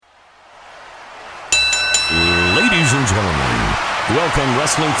and gentlemen, welcome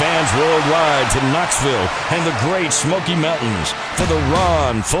wrestling fans worldwide to Knoxville and the Great Smoky Mountains for the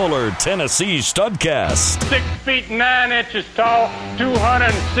Ron Fuller Tennessee Studcast. 6 feet 9 inches tall,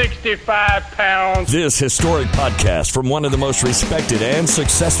 265 pounds. This historic podcast from one of the most respected and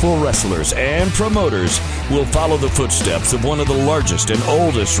successful wrestlers and promoters will follow the footsteps of one of the largest and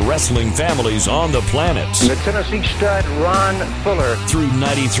oldest wrestling families on the planet. The Tennessee Stud, Ron Fuller. Through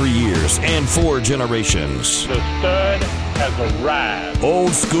 93 years and 4 generations. The Stud has arrived.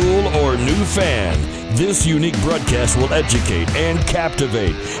 Old school or new fan, this unique broadcast will educate and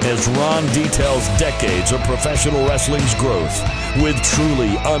captivate as Ron details decades of professional wrestling's growth with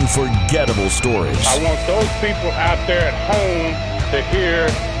truly unforgettable stories. I want those people out there at home to hear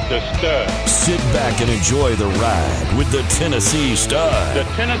the Stud. Sit back and enjoy the ride with the Tennessee Stud. The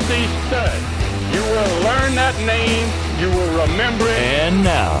Tennessee Stud. You will learn that name. You will remember it. And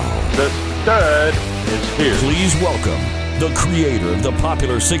now, the Stud is here. Please welcome the creator of the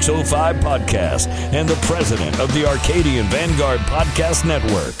popular 605 podcast and the president of the Arcadian Vanguard Podcast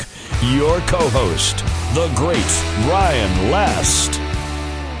Network, your co-host, the great Ryan Last.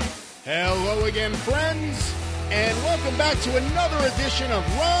 Hello again, friends, and welcome back to another edition of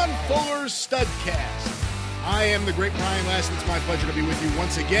Ron Fuller's Studcast. I am the great Ryan Last, and it's my pleasure to be with you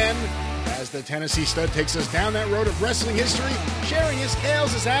once again as the Tennessee Stud takes us down that road of wrestling history, sharing his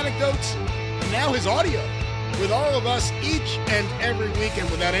tales, his anecdotes, and now his audio with all of us each and every week. And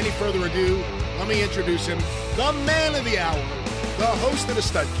without any further ado, let me introduce him, the man of the hour, the host of the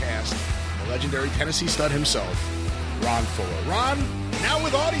Studcast, the legendary Tennessee Stud himself, Ron Fuller. Ron, now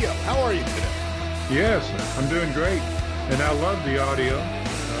with audio, how are you today? Yes, I'm doing great, and I love the audio.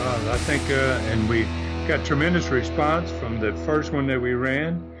 I think, and we got tremendous response from the first one that we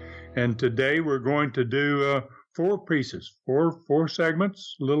ran, and today we're going to do 4 pieces, four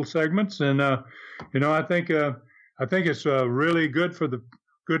segments, little segments, and I think it's really good for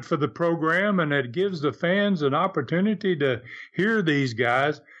the program, and it gives the fans an opportunity to hear these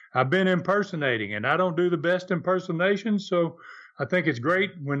guys. I've been impersonating, and I don't do the best impersonations, so I think it's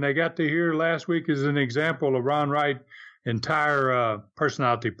great when they got to hear last week as an example of Ron Wright's entire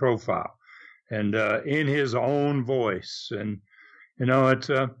personality profile, and in his own voice, and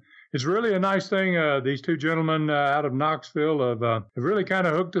it's really a nice thing. These 2 gentlemen out of Knoxville have really kind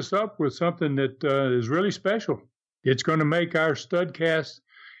of hooked us up with something that is really special. It's going to make our Studcast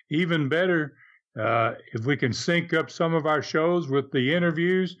even better if we can sync up some of our shows with the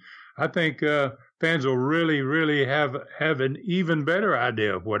interviews. I think fans will really, really have an even better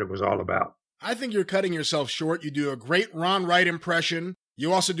idea of what it was all about. I think you're cutting yourself short. You do a great Ron Wright impression.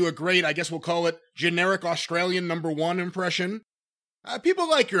 You also do a great, I guess we'll call it, generic Australian #1 impression. People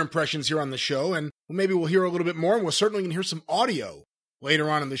like your impressions here on the show, and maybe we'll hear a little bit more, and we're certainly going to hear some audio later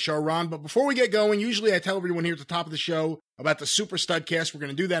on in the show, Ron. But before we get going, usually I tell everyone here at the top of the show about the Super Studcast. We're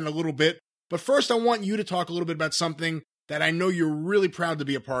going to do that in a little bit. But first, I want you to talk a little bit about something that I know you're really proud to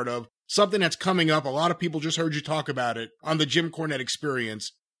be a part of, something that's coming up. A lot of people just heard you talk about it on the Jim Cornette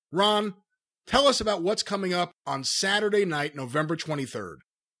Experience. Ron, tell us about what's coming up on Saturday night, November 23rd.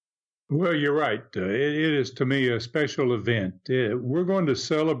 Well, you're right. It is, to me, a special event. We're going to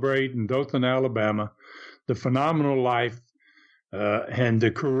celebrate in Dothan, Alabama, the phenomenal life and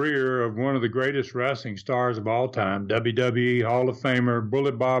the career of one of the greatest wrestling stars of all time, WWE Hall of Famer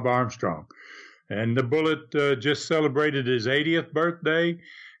Bullet Bob Armstrong. And the Bullet just celebrated his 80th birthday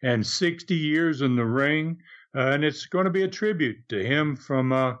and 60 years in the ring. And it's going to be a tribute to him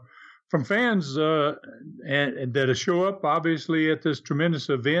from fans and that show up, obviously, at this tremendous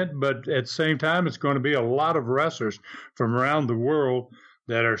event. But at the same time, it's going to be a lot of wrestlers from around the world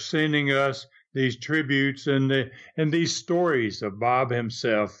that are sending us these tributes and these stories of Bob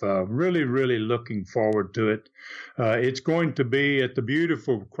himself. Really, really looking forward to it. It's going to be at the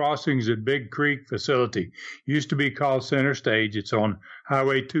beautiful Crossings at Big Creek facility. Used to be called Center Stage. It's on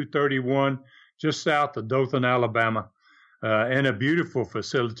Highway 231, just south of Dothan, Alabama. And a beautiful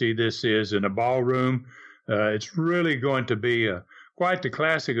facility this is, in a ballroom. It's really going to be quite the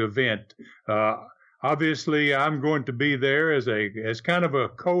classic event. Obviously, I'm going to be there as kind of a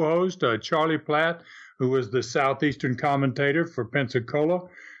co-host. Charlie Platt, who was the Southeastern commentator for Pensacola,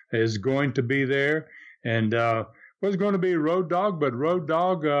 is going to be there. And was going to be Road Dogg, but Road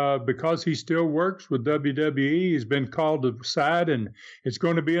Dogg, because he still works with WWE, he's been called aside, and it's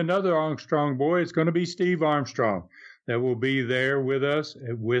going to be another Armstrong boy. It's going to be Steve Armstrong that will be there with us,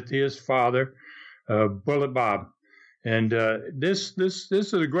 with his father, Bullet Bob. And this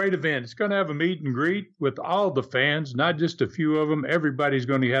is a great event. It's going to have a meet and greet with all the fans, not just a few of them. Everybody's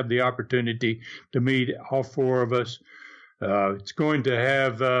going to have the opportunity to meet all 4 of us. It's going to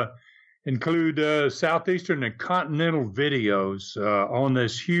have include Southeastern and Continental videos on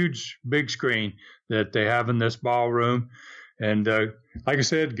this huge big screen that they have in this ballroom. And like I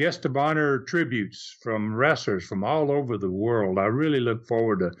said, guest of honor tributes from wrestlers from all over the world. I really look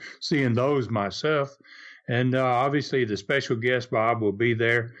forward to seeing those myself. And obviously the special guest, Bob, will be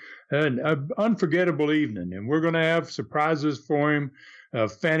there. An unforgettable evening. And we're going to have surprises for him.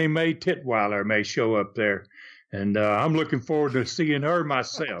 Fannie Mae Titweiler may show up there. And I'm looking forward to seeing her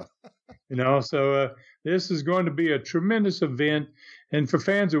myself. So this is going to be a tremendous event. And for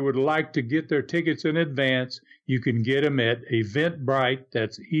fans who would like to get their tickets in advance, you can get them at Eventbrite.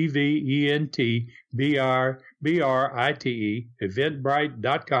 That's EVENTBRITE,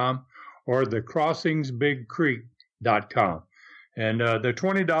 Eventbrite.com, or thecrossingsbigcreek.com. And they're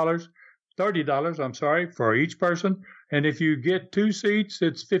 $30 for each person. And if you get 2 seats,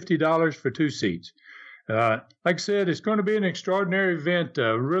 it's $50 for 2 seats. Like I said, it's going to be an extraordinary event.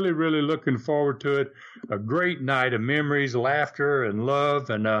 Really, really looking forward to it. A great night of memories, laughter, and love.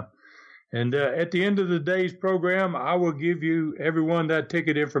 And at the end of the day's program, I will give you everyone that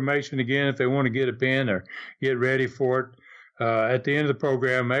ticket information again if they want to get a pen or get ready for it. At the end of the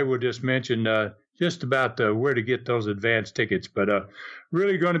program, I will just mention just about where to get those advance tickets. But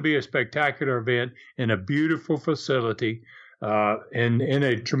really going to be a spectacular event in a beautiful facility in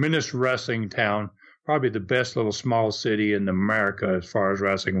a tremendous wrestling town. Probably the best little small city in America as far as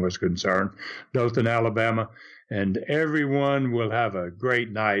wrestling was concerned, Dothan, Alabama. And everyone will have a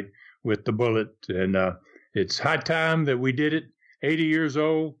great night with the Bullet. And it's high time that we did it. 80 years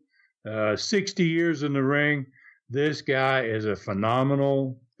old, 60 years in the ring. This guy is a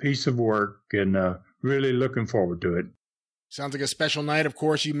phenomenal piece of work, and really looking forward to it. Sounds like a special night. Of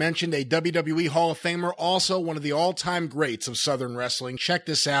course, you mentioned a WWE Hall of Famer, also one of the all-time greats of Southern wrestling. Check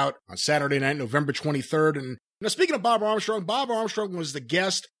this out on Saturday night, November 23rd. And speaking of Bob Armstrong was the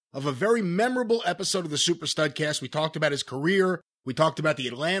guest of a very memorable episode of the Super Studcast. We talked about his career. We talked about the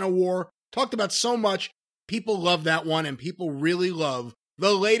Atlanta War. Talked about so much. People love that one, and people really love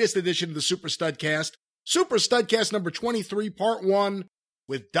the latest edition of the Super Studcast. Super Studcast number 23, part 1,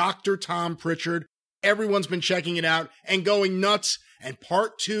 with Dr. Tom Pritchard. Everyone's been checking it out and going nuts, and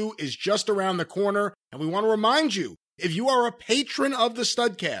part 2 is just around the corner. And we want to remind you, if you are a patron of the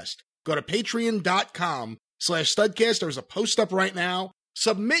Studcast, go to patreon.com/Studcast. There's a post up right now.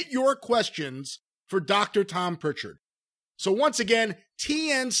 Submit your questions for Dr. Tom Pritchard. So once again,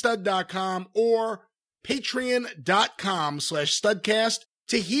 tnstud.com or patreon.com/Studcast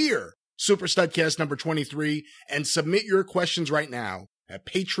to hear Super Studcast number 23 and submit your questions right now at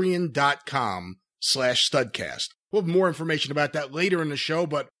patreon.com/Studcast. We'll have more information about that later in the show,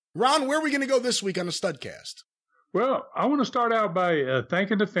 but Ron, where are we going to go this week on the Studcast? Well, I want to start out by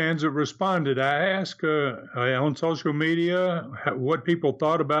thanking the fans that responded. I asked on social media what people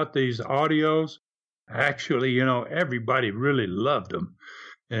thought about these audios. Actually, everybody really loved them.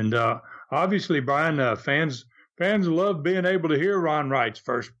 And obviously, Brian, fans love being able to hear Ron Wright's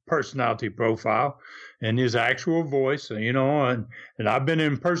first personality profile and his actual voice, and I've been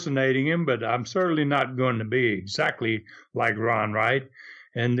impersonating him, but I'm certainly not going to be exactly like Ron Wright.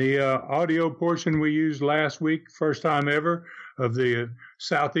 And the audio portion we used last week, first time ever, of the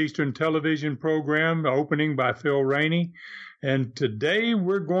Southeastern television program opening by Phil Rainey. And today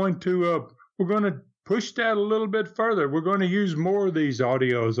we're going to push that a little bit further. We're going to use more of these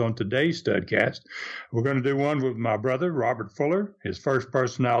audios on today's Studcast. We're going to do one with my brother, Robert Fuller, his first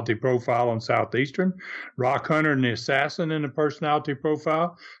personality profile on Southeastern, Rock Hunter and the Assassin in the personality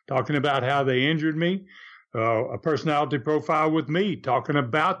profile, talking about how they injured me, a personality profile with me, talking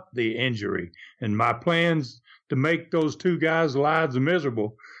about the injury and my plans to make those two guys' lives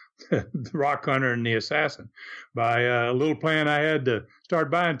miserable, the Rock Hunter and the Assassin, by a little plan I had to start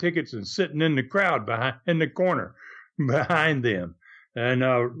buying tickets and sitting in the crowd in the corner behind them. And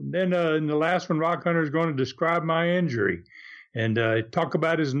then in the last one, Rock Hunter is going to describe my injury and talk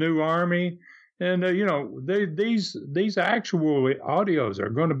about his new army. And, these actual audios are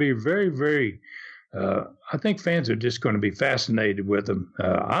going to be very, very, I think fans are just going to be fascinated with them.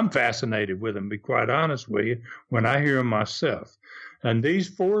 I'm fascinated with them, to be quite honest with you, when I hear them myself. And these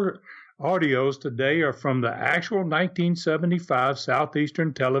 4 audios today are from the actual 1975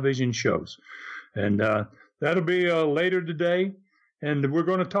 Southeastern television shows. And that'll be later today. And we're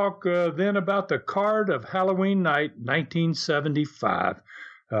going to talk then about the card of Halloween night 1975,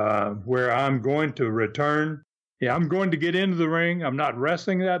 where I'm going to return. Yeah, I'm going to get into the ring. I'm not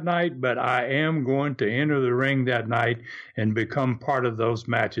wrestling that night, but I am going to enter the ring that night and become part of those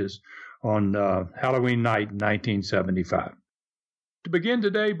matches on Halloween night 1975. To begin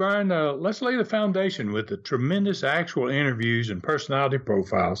today, Brian, let's lay the foundation with the tremendous actual interviews and personality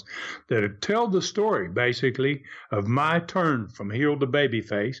profiles that tell the story, basically, of my turn from heel to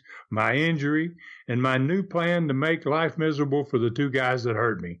babyface, my injury, and my new plan to make life miserable for the two guys that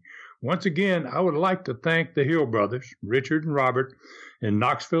hurt me. Once again, I would like to thank the Hill brothers, Richard and Robert, in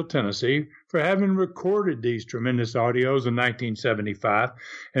Knoxville, Tennessee, for having recorded these tremendous audios in 1975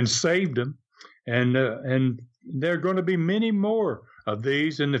 and saved them. And there are going to be many more of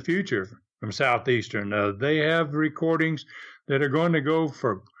these in the future from Southeastern. They have recordings that are going to go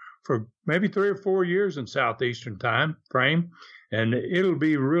for maybe 3 or 4 years in Southeastern time frame, and it'll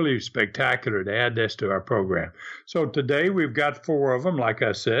be really spectacular to add this to our program. So today we've got 4 of them, like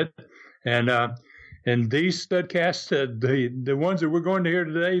I said, and these studcasts, the ones that we're going to hear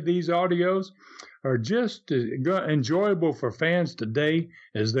today, these audios, are just as enjoyable for fans today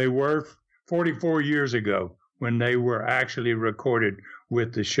as they were 44 years ago, when they were actually recorded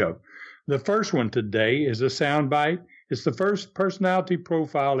with the show. The first one today is a soundbite. It's the first personality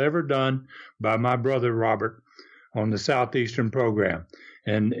profile ever done by my brother Robert on the Southeastern program.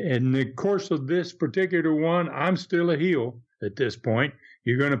 And in the course of this particular one, I'm still a heel at this point.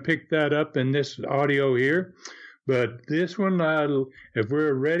 You're going to pick that up in this audio here. But this one, if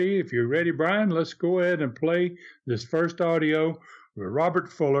you're ready, Brian, let's go ahead and play this first audio with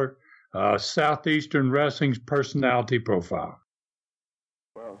Robert Fuller, Southeastern Wrestling's personality profile.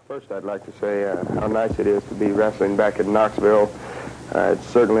 Well, first I'd like to say how nice it is to be wrestling back in Knoxville. It's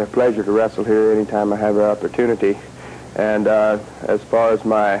certainly a pleasure to wrestle here anytime I have an opportunity. And as far as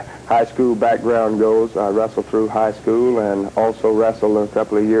my high school background goes, I wrestled through high school and also wrestled a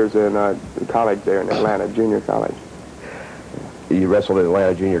couple of years in college there in Atlanta, junior college. You wrestled at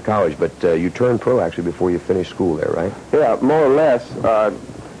Atlanta Junior College, but you turned pro actually before you finished school there, right? Yeah, more or less.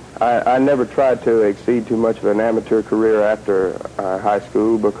 I never tried to exceed too much of an amateur career after high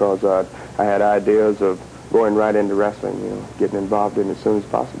school because I had ideas of going right into wrestling, getting involved in it as soon as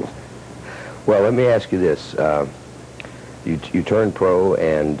possible. Well, let me ask you this. You turned pro,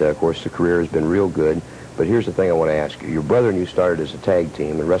 and, of course, the career has been real good. But here's the thing I want to ask you. Your brother and you started as a tag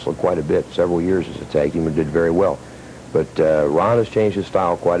team and wrestled quite a bit, several years as a tag team, and did very well. But Ron has changed his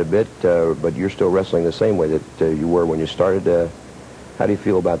style quite a bit, but you're still wrestling the same way that you were when you started. How do you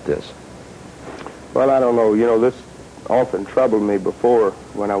feel about this? Well, I don't know. This often troubled me before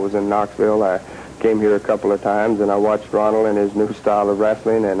when I was in Knoxville. I came here a couple of times, and I watched Ronald and his new style of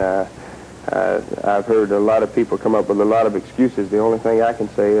wrestling, and I've heard a lot of people come up with a lot of excuses. The only thing I can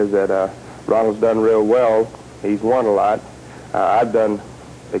say is that Ronald's done real well. He's won a lot. I've done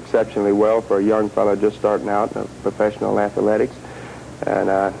exceptionally well for a young fellow just starting out in professional athletics, and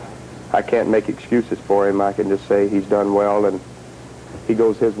I can't make excuses for him. I can just say he's done well, and he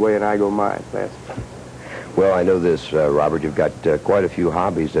goes his way and I go mine. Well, I know this, Robert. You've got quite a few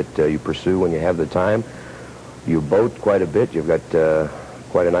hobbies that you pursue when you have the time. You boat quite a bit. You've got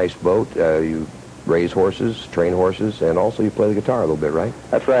quite a nice boat. You raise horses, train horses, and also you play the guitar a little bit, right?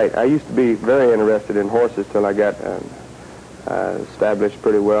 That's right. I used to be very interested in horses till I got established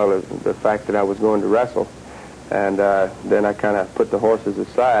pretty well the fact that I was going to wrestle. And then I kind of put the horses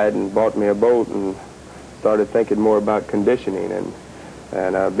aside and bought me a boat and started thinking more about conditioning and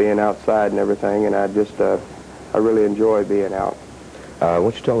being outside and everything, and I really enjoy being out. Why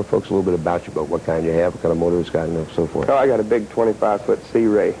don't you tell the folks a little bit about your boat, what kind you have, what kind of motor it's got, and so forth? Oh, I got a big 25-foot Sea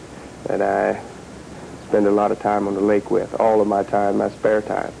Ray that I spend a lot of time on the lake with, all of my time, my spare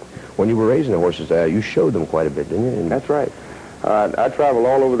time. When you were raising the horses, you showed them quite a bit, didn't you? That's right. I travel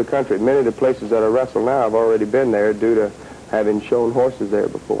all over the country. Many of the places that I wrestle now, I've already been there due to having shown horses there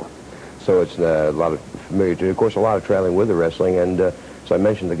before. So it's a lot of familiar to you. Of course, a lot of traveling with the wrestling, and so I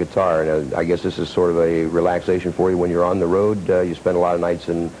mentioned the guitar, and I guess this is sort of a relaxation for you when you're on the road. You spend a lot of nights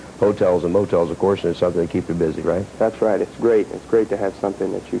in hotels and motels, of course, and it's something to keep you busy, right? That's right. It's great. It's great to have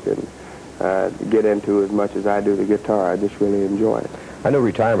something that you can get into as much as I do the guitar. I just really enjoy it. I know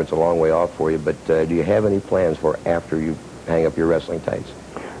retirement's a long way off for you, but do you have any plans for after you hang up your wrestling tights?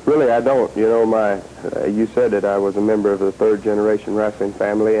 Really, I don't. You said that I was a member of the third-generation wrestling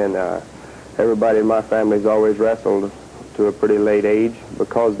family, and everybody in my family's always wrestled to a pretty late age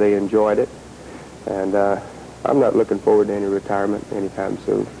because they enjoyed it. And I'm not looking forward to any retirement anytime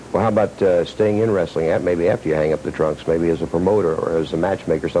soon. Well, how about staying in wrestling, maybe after you hang up the trunks, maybe as a promoter or as a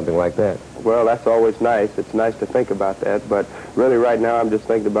matchmaker, something like that? Well, that's always nice. It's nice to think about that. But really, right now, I'm just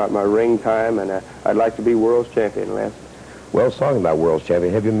thinking about my ring time, and I'd like to be world's champion, Les. Well, it's talking about world's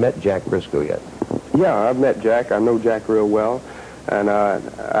champion. Have you met Jack Briscoe yet? Yeah, I've met Jack. I know Jack real well. And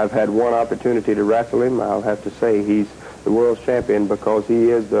I've had one opportunity to wrestle him. I'll have to say he's the world's champion because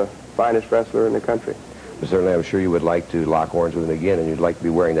he is the finest wrestler in the country. Certainly, I'm sure you would like to lock horns with him again, and you'd like to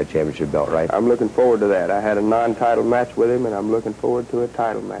be wearing that championship belt, right? I'm looking forward to that. I had a non-title match with him, and I'm looking forward to a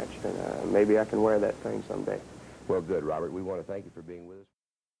title match. And maybe I can wear that thing someday. Well, good, Robert. We want to thank you for being with us.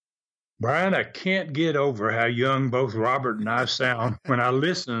 Brian, I can't get over how young both Robert and I sound when I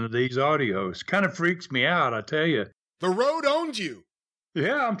listen to these audios. Kind of freaks me out, I tell you. The road owns you.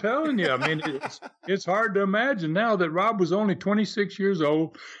 Yeah, I'm telling you. I mean, it's hard to imagine now that Rob was only 26 years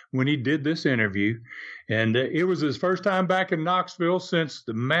old when he did this interview. And it was his first time back in Knoxville since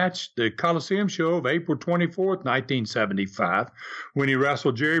the Coliseum show of April 24th, 1975, when he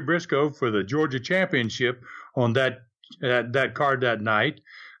wrestled Jerry Briscoe for the Georgia Championship on that card that night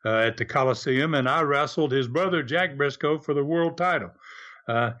at the Coliseum. And I wrestled his brother, Jack Briscoe, for the world title.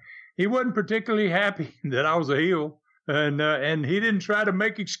 He wasn't particularly happy that I was a heel. And he didn't try to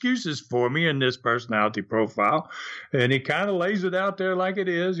make excuses for me in this personality profile, and he kind of lays it out there like it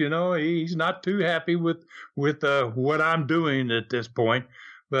is. You know, he's not too happy with what I'm doing at this point.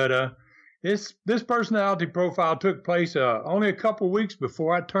 But this personality profile took place only a couple weeks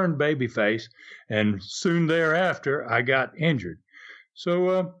before I turned babyface, and soon thereafter I got injured.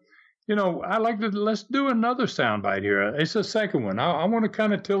 So let's do another soundbite here. It's the second one. I want to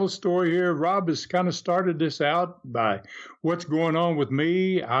kind of tell a story here. Rob has kind of started this out by what's going on with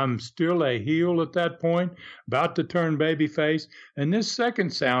me. I'm still a heel at that point, about to turn babyface. And this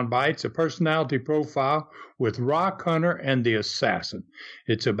second soundbite's a personality profile with Rock Hunter and the Assassin.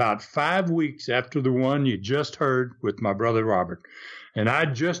 It's about 5 weeks after the one you just heard with my brother Robert. And I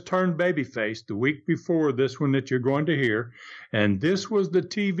just turned babyface the week before this one that you're going to hear. And this was the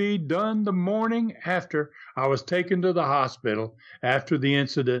TV done the morning after I was taken to the hospital after the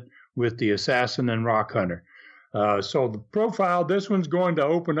incident with the Assassin and Rock Hunter. So the profile, this one's going to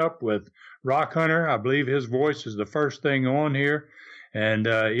open up with Rock Hunter. I believe his voice is the first thing on here. And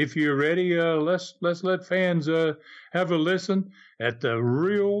if you're ready, let's let fans have a listen at the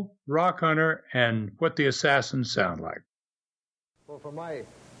real Rock Hunter and what the Assassin sound like. Well, for my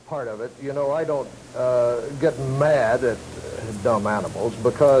part of it, I don't get mad at dumb animals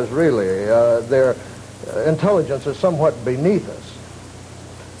because really their intelligence is somewhat beneath us.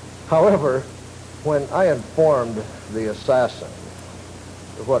 However, when I informed the Assassin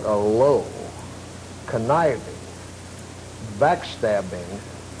what a low, conniving, backstabbing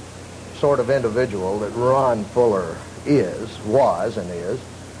sort of individual that Ron Fuller was and is,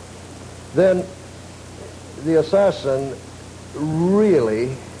 then the Assassin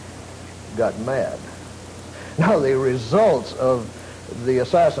really got mad. Now, the results of the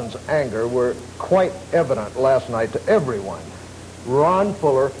Assassin's anger were quite evident last night to everyone. Ron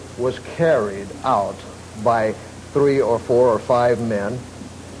Fuller was carried out by 3 or 4 or 5 men.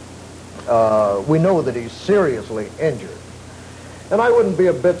 We know that he's seriously injured. And I wouldn't be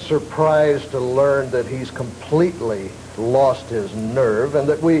a bit surprised to learn that he's completely lost his nerve and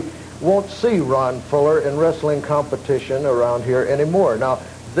that we won't see Ron Fuller in wrestling competition around here anymore. Now,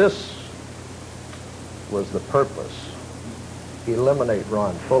 this was the purpose. Eliminate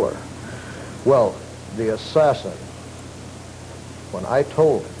Ron Fuller. Well, the Assassin, when I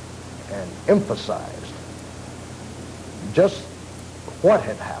told him and emphasized just what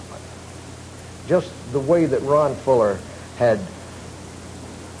had happened, just the way that Ron Fuller had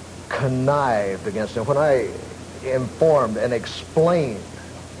connived against him, when I informed and explained,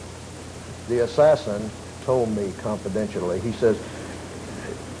 the Assassin told me confidentially, he says,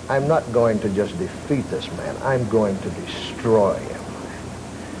 I'm not going to just defeat this man, I'm going to destroy him.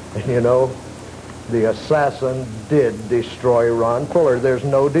 And the Assassin did destroy Ron Fuller. There's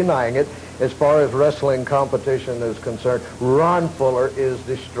no denying it. As far as wrestling competition is concerned, Ron Fuller is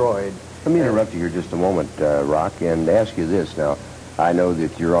destroyed. Let me interrupt you here just a moment, Rock, and ask you this. Now, I know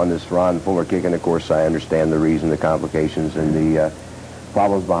that you're on this Ron Fuller kick, and of course I understand the reason, the complications, and the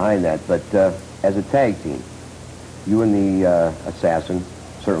problems behind that. But as a tag team, you and the Assassin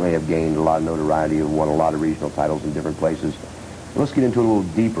certainly have gained a lot of notoriety, have won a lot of regional titles in different places. Let's get into it a little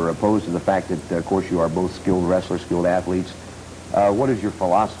deeper, opposed to the fact that, of course, you are both skilled wrestlers, skilled athletes. What is your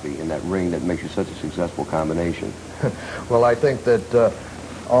philosophy in that ring that makes you such a successful combination? Well, I think that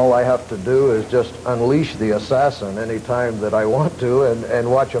all I have to do is just unleash the Assassin any time that I want to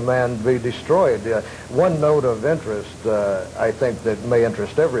and watch a man be destroyed. One note of interest, I think, that may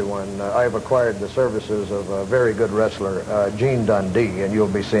interest everyone. I've acquired the services of a very good wrestler, Gene Dundee, and you'll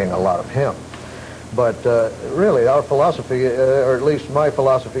be seeing a lot of him. But really, our philosophy, or at least my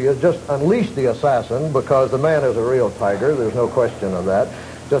philosophy, is just unleash the Assassin, because the man is a real tiger. There's no question of that.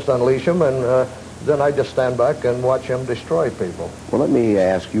 Just unleash him, and then I just stand back and watch him destroy people. Well, let me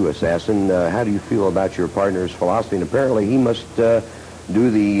ask you, Assassin, how do you feel about your partner's philosophy? And apparently he must do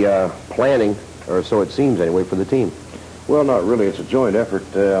the planning or so it seems anyway, for the team. Well, not really. It's a joint effort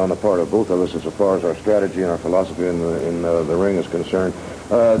on the part of both of us as far as our strategy and our philosophy in the ring is concerned.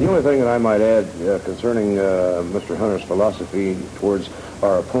 The only thing that I might add concerning Mr. Hunter's philosophy towards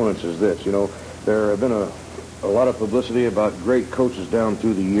our opponents is this. You know, there have been a lot of publicity about great coaches down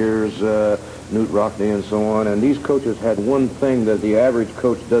through the years, Knute Rockne and so on, and these coaches had one thing that the average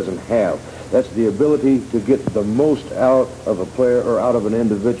coach doesn't have. That's the ability to get the most out of a player or out of an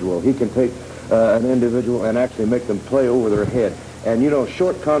individual. He can take an individual and actually make them play over their head. And, you know,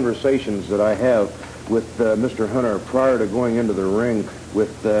 short conversations that I have with Mr. Hunter prior to going into the ring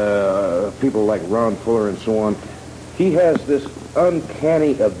with people like Ron Fuller and so on, he has this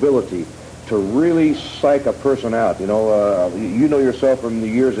uncanny ability to really psych a person out. You know yourself from the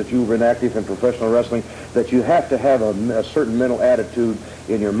years that you've been active in professional wrestling that you have to have a certain mental attitude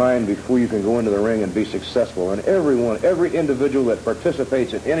in your mind before you can go into the ring and be successful. And every individual that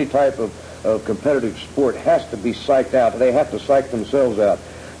participates in any type of competitive sport has to be psyched out. They have to psych themselves out.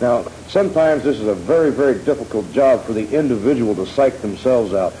 Now, sometimes this is a very, very difficult job for the individual to psych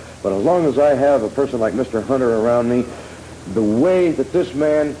themselves out. But as long as I have a person like Mr. Hunter around me, the way that this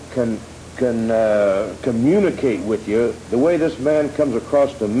man can communicate with you, the way this man comes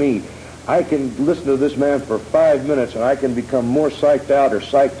across to me, I can listen to this man for 5 minutes and I can become more psyched out or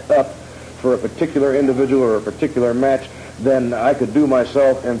psyched up for a particular individual or a particular match than I could do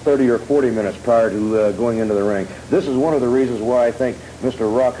myself in 30 or 40 minutes prior to going into the ring. This is one of the reasons why I think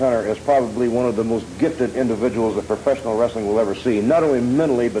Mr. Rock Hunter is probably one of the most gifted individuals that professional wrestling will ever see, not only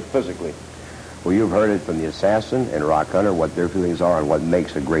mentally but physically. Well, you've heard it from the Assassin and Rock Hunter, what their feelings are and what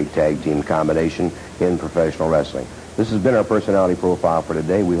makes a great tag team combination in professional wrestling. This has been our personality profile for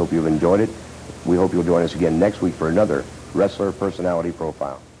today. We hope you've enjoyed it. We hope you'll join us again next week for another Wrestler Personality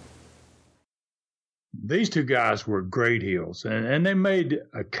Profile. These two guys were great heels, and they made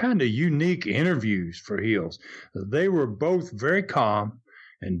a kind of unique interviews for heels. They were both very calm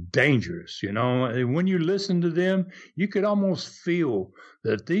and dangerous. You know, when you listen to them, you could almost feel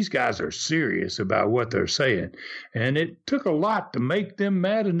that these guys are serious about what they're saying. And it took a lot to make them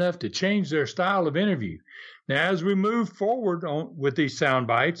mad enough to change their style of interview. Now, as we move forward with these sound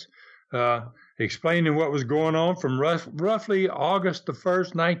bites, explaining what was going on from roughly August the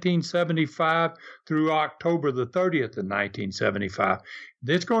 1st, 1975 through October the 30th of 1975,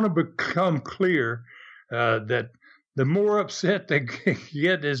 it's going to become clear that the more upset they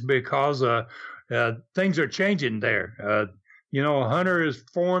get is because things are changing there. Hunter is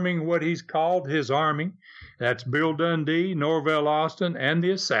forming what he's called his army. That's Bill Dundee, Norvell Austin, and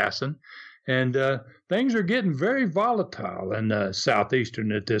the Assassin. And things are getting very volatile in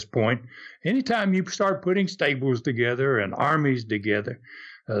Southeastern at this point. Anytime you start putting stables together and armies together,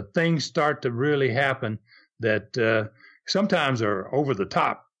 things start to really happen that sometimes are over the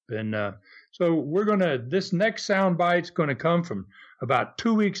top. And so this next sound bite's going to come from about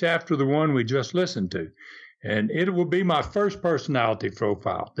 2 weeks after the one we just listened to. And it will be my first personality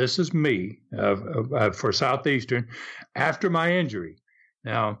profile. This is me for Southeastern after my injury.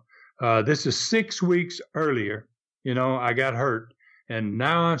 Now, this is 6 weeks earlier. I got hurt. And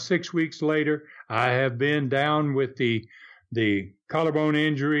now I'm 6 weeks later. I have been down with the collarbone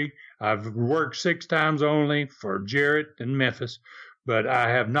injury. I've worked 6 times only for Jarrett and Memphis, but I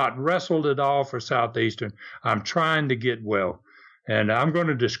have not wrestled at all for Southeastern. I'm trying to get well. And I'm going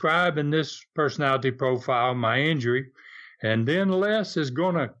to describe in this personality profile my injury. And then Les is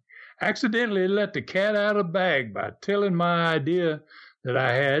going to accidentally let the cat out of the bag by telling my idea that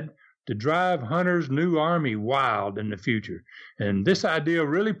I had to drive Hunter's new army wild in the future. And this idea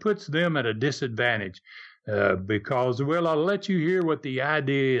really puts them at a disadvantage because, well, I'll let you hear what the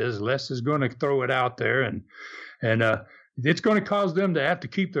idea is. Les is going to throw it out there, and it's going to cause them to have to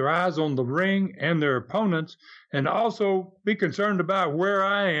keep their eyes on the ring and their opponents and also be concerned about where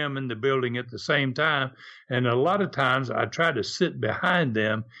I am in the building at the same time. And a lot of times I try to sit behind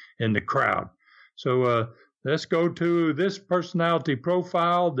them in the crowd. So let's go to this personality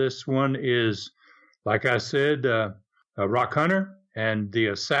profile. This one is, like I said, Rock Hunter and the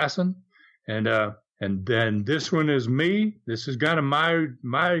Assassin. And then this one is me. This is kind of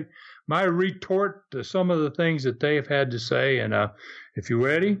my retort to some of the things that they've had to say. And if you're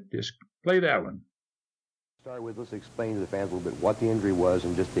ready, just play that one. Let's explain to the fans a little bit what the injury was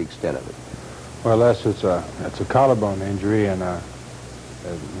and just the extent of it. Well, Les, it's a collarbone injury, and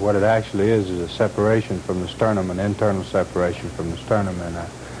what it actually is a separation from the sternum, an internal separation from the sternum.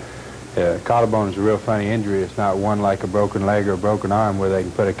 And collarbone is a real funny injury. It's not one like a broken leg or a broken arm where they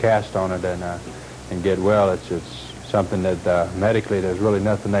can put a cast on it and get well. It's something that medically there's really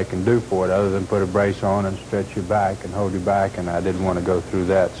nothing they can do for it other than put a brace on and stretch you back and hold you back, and I didn't want to go through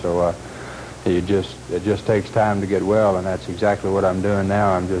that. So it just takes time to get well, and that's exactly what I'm doing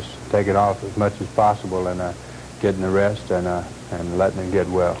now. I'm just taking off as much as possible and getting the rest and letting it get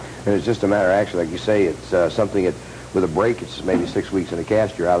well. And it's just a matter, actually, like you say, it's something that, with a break, it's maybe 6 weeks in a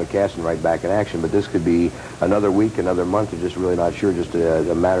cast. You're out of the cast and right back in action. But this could be another week, another month. You're just really not sure. Just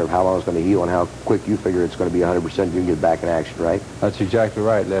a matter of how long it's going to heal and how quick you figure it's going to be 100%. You can get back in action, right? That's exactly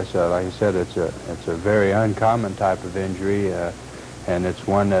right, Les. Like I said, it's a very uncommon type of injury, and it's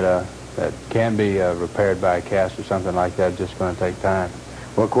one that can be repaired by a cast or something like that. It's just going to take time.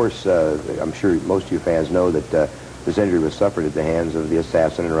 Well, of course, I'm sure most of you fans know that this injury was suffered at the hands of the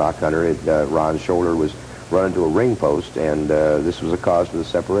assassin and rock hunter. Ron's shoulder was run into a ring post, and this was a cause for the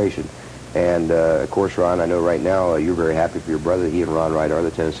separation. And, of course, Ron, I know right now you're very happy for your brother. He and Ron Wright are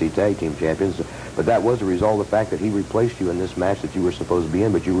the Tennessee Tag Team Champions. But that was a result of the fact that he replaced you in this match that you were supposed to be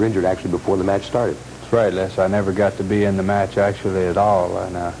in, but you were injured actually before the match started. That's right, Les. I never got to be in the match actually at all.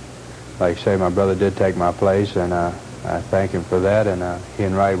 And like I say, my brother did take my place, and I thank him for that. And he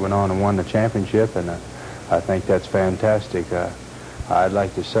and Wright went on and won the championship, and I think that's fantastic. I'd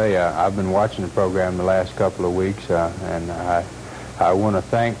like to say I've been watching the program the last couple of weeks, and I want to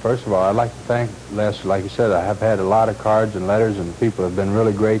thank, first of all, I'd like to thank Les. Like I said, I have had a lot of cards and letters, and people have been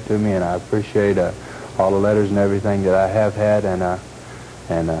really great to me, and I appreciate all the letters and everything that I have had.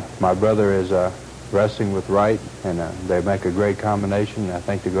 And my brother is wrestling with Wright, and they make a great combination. I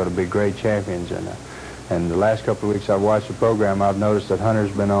think they're going to be great champions. And the last couple of weeks I've watched the program, I've noticed that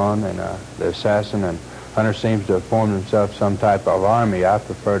Hunter's been on, and the assassin, and Hunter seems to have formed himself some type of army. I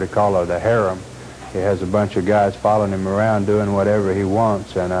prefer to call it a harem. He has a bunch of guys following him around doing whatever he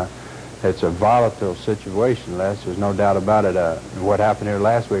wants, and it's a volatile situation, Les. There's no doubt about it. What happened here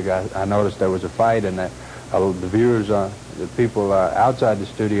last week, I noticed there was a fight, and the viewers, the people outside the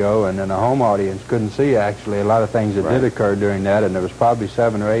studio and in the home audience couldn't see, actually, a lot of things that did occur during that, and there was probably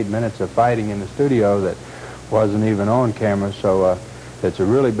 7 or 8 minutes of fighting in the studio that wasn't even on camera, so it's a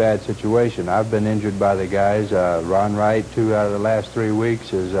really bad situation. I've been injured by the guys. Ron Wright, 2 out of the last 3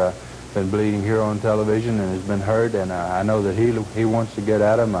 weeks, has been bleeding here on television and has been hurt, and I know that he wants to get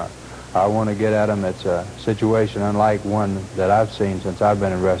at him. I want to get at him. It's a situation unlike one that I've seen since I've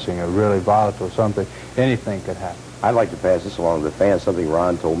been in wrestling, a really volatile something. Anything could happen. I'd like to pass this along to the fans, something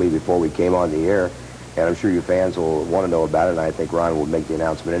Ron told me before we came on the air, and I'm sure you fans will want to know about it, and I think Ron will make the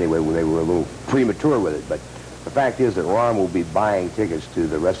announcement anyway when they were a little premature with it. But the fact is that Ron will be buying tickets to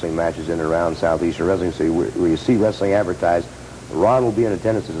the wrestling matches in and around Southeastern Wrestling City where you see wrestling advertised. Ron will be in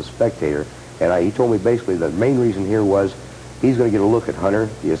attendance as a spectator, and he told me basically the main reason here was he's going to get a look at Hunter,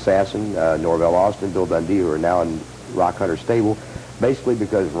 the assassin, Norvell Austin, Bill Dundee, who are now in Rock Hunter's stable, basically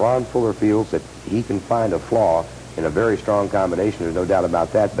because Ron Fuller feels that he can find a flaw in a very strong combination. There's no doubt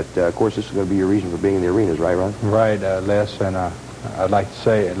about that, but of course this is going to be your reason for being in the arenas, right, Ron? Right, Les, and I'd like to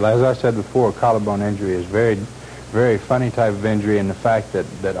say, as I said before, a collarbone injury is very, very funny type of injury, in the fact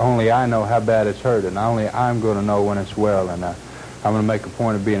that only I know how bad it's hurt, and only I'm going to know when it's well, and I'm going to make a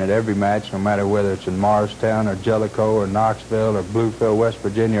point of being at every match, no matter whether it's in Morristown or Jellicoe or Knoxville or Bluefield, West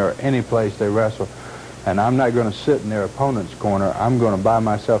Virginia, or any place they wrestle. And I'm not going to sit in their opponent's corner. I'm going to buy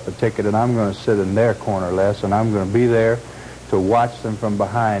myself a ticket, and I'm going to sit in their corner, Les, and I'm going to be there to watch them from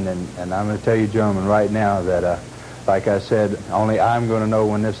behind. And I'm going to tell you, gentlemen, right now that, like I said, only I'm going to know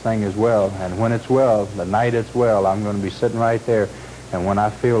when this thing is well. And when it's well, the night it's well, I'm going to be sitting right there. And when I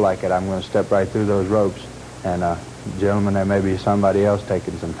feel like it, I'm going to step right through those ropes. And, gentlemen, there may be somebody else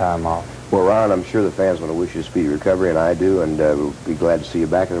taking some time off. Well, Ron, I'm sure the fans want to wish you a speedy recovery, and I do, and we'll be glad to see you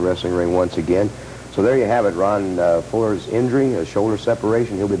back in the wrestling ring once again. So there you have it, Ron Fuller's injury, a shoulder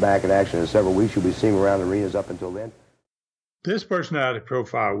separation. He'll be back in action in several weeks. You'll be seeing him around the arenas up until then. This personality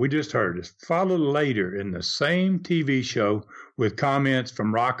profile we just heard is followed later in the same TV show with comments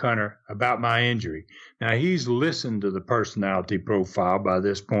from Rock Hunter about my injury. Now, he's listened to the personality profile by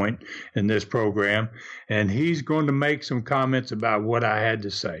this point in this program, and he's going to make some comments about what I had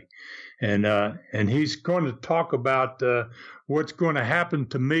to say. And he's going to talk about what's going to happen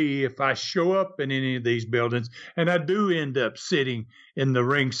to me if I show up in any of these buildings and I do end up sitting in the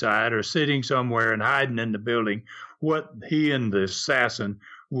ringside or sitting somewhere and hiding in the building, what he and the assassin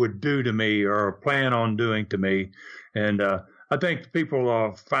would do to me or plan on doing to me. And I think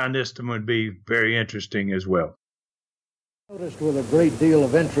people find this to be very interesting as well. I noticed with a great deal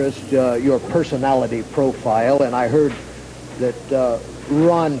of interest your personality profile, and I heard that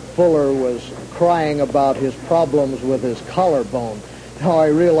Ron Fuller was crying about his problems with his collarbone. Now, I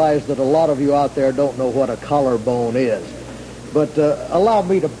realize that a lot of you out there don't know what a collarbone is, but allow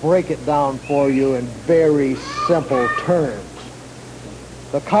me to break it down for you in very simple terms.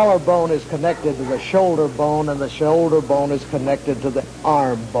 The collarbone is connected to the shoulder bone, and the shoulder bone is connected to the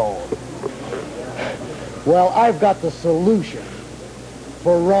arm bone. Well, I've got the solution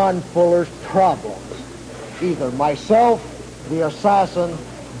for Ron Fuller's problems. Either myself, the assassin,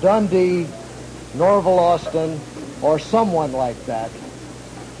 Dundee, Norval Austin, or someone like that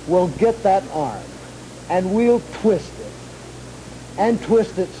will get that arm, and we'll twist it, and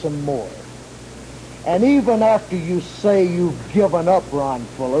twist it some more. And even after you say you've given up, Ron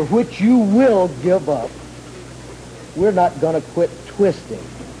Fuller, which you will give up, we're not going to quit twisting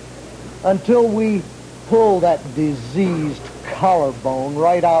until we pull that diseased collarbone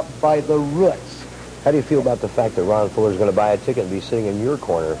right out by the roots. How do you feel about the fact that Ron Fuller's going to buy a ticket and be sitting in your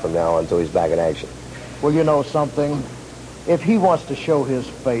corner from now on until he's back in action? Well, you know something? If he wants to show his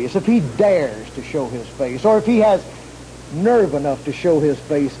face, if he dares to show his face, or if he has nerve enough to show his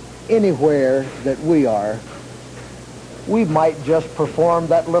face anywhere that we are, we might just perform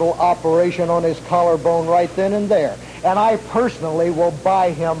that little operation on his collarbone right then and there. And I personally will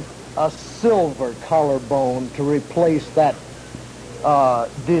buy him a silver collarbone to replace that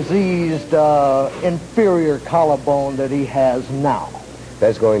diseased inferior collarbone that he has now.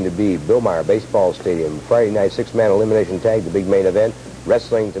 That's going to be Bill Meyer Baseball Stadium, Friday night, 6-man elimination tag, the big main event,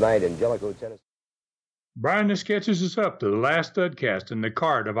 wrestling tonight in Jellicoe, Tennessee. Brian, this catches us up to the last studcast in the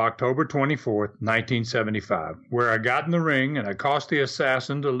card of October 24th, 1975, where I got in the ring and I cost the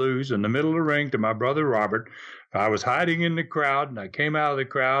assassin to lose in the middle of the ring to my brother Robert. I was hiding in the crowd, and I came out of the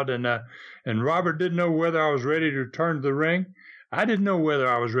crowd, and Robert didn't know whether I was ready to return to the ring. I didn't know whether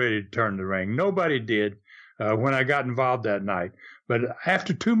I was ready to turn to the ring. Nobody did when I got involved that night. But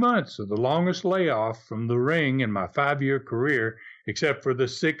after 2 months of the longest layoff from the ring in my 5-year career, except for the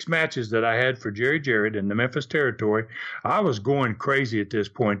 6 matches that I had for Jerry Jarrett in the Memphis territory, I was going crazy at this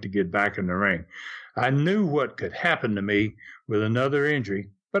point to get back in the ring. I knew what could happen to me with another injury,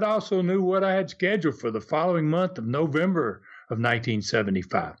 but I also knew what I had scheduled for the following month of November of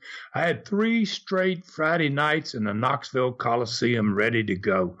 1975. I had 3 straight Friday nights in the Knoxville Coliseum ready to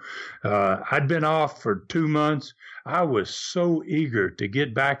go. I'd been off for 2 months. I was so eager to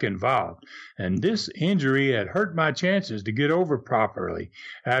get back involved, and this injury had hurt my chances to get over properly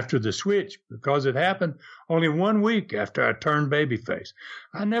after the switch because it happened only 1 week after I turned babyface.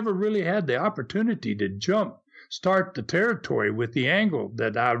 I never really had the opportunity to start the territory with the angle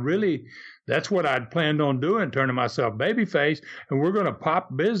that's what I'd planned on doing, turning myself babyface, and we're going to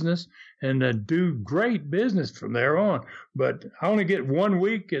pop business and do great business from there on. But I only get 1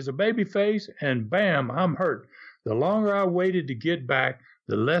 week as a babyface, and bam, I'm hurt. The longer I waited to get back,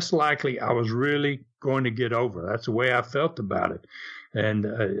 the less likely I was really going to get over. That's the way I felt about it. And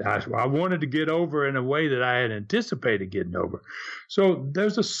I wanted to get over in a way that I had anticipated getting over. So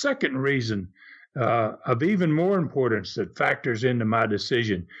there's a second reason of even more importance that factors into my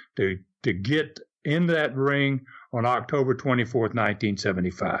decision to get in that ring on October 24th,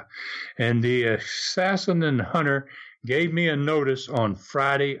 1975. And the assassin and hunter gave me a notice on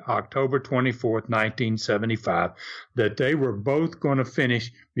Friday, October 24th, 1975, that they were both going to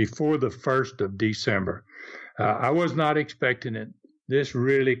finish before the 1st of December. I was not expecting it. This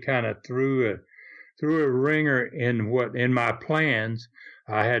really kind of threw a ringer in my plans.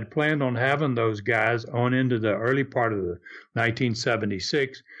 I had planned on having those guys on into the early part of the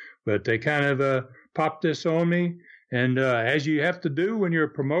 1976, but they kind of popped this on me. And as you have to do when you're a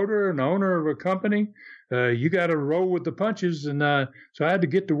promoter and owner of a company, you got to roll with the punches. And so I had to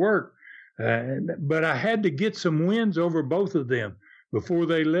get to work. But I had to get some wins over both of them before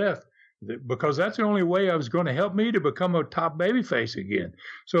they left, because that's the only way I was going to help me to become a top babyface again.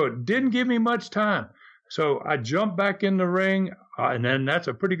 So it didn't give me much time. So I jumped back in the ring, and then that's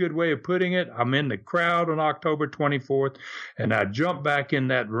a pretty good way of putting it. I'm in the crowd on October 24th, and I jumped back in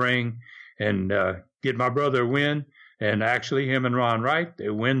that ring and get my brother a win. And actually, him and Ron Wright, they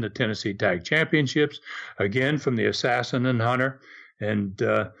win the Tennessee Tag Championships, again from the Assassin and Hunter. And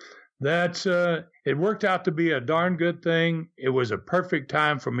it worked out to be a darn good thing. It was a perfect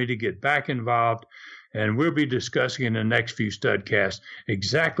time for me to get back involved. And we'll be discussing in the next few studcasts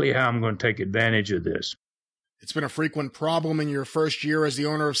exactly how I'm going to take advantage of this. It's been a frequent problem in your first year as the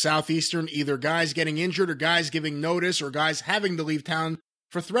owner of Southeastern, either guys getting injured or guys giving notice or guys having to leave town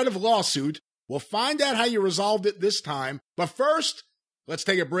for threat of lawsuit. We'll find out how you resolved it this time. But first, let's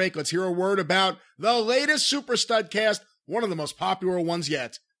take a break. Let's hear a word about the latest Super Studcast, one of the most popular ones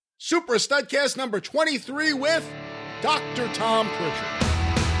yet. Super Studcast number 23 with Dr. Tom Pritchard.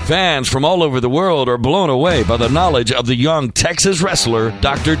 Fans from all over the world are blown away by the knowledge of the young Texas wrestler,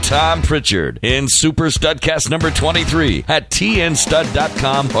 Dr. Tom Pritchard, in Super Studcast number 23 at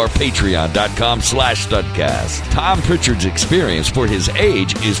tnstud.com or patreon.com/studcast. Tom Pritchard's experience for his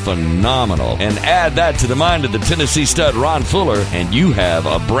age is phenomenal, and add that to the mind of the Tennessee stud Ron Fuller, and you have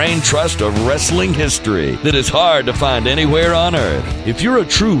a brain trust of wrestling history that is hard to find anywhere on earth. If you're a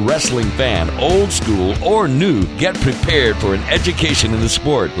true wrestling fan, old school or new, get prepared for an education in the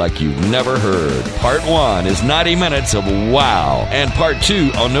sport like you've never heard. Part 1 is 90 minutes of wow, and Part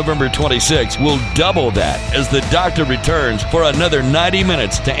 2 on November 26 will double that as the doctor returns for another 90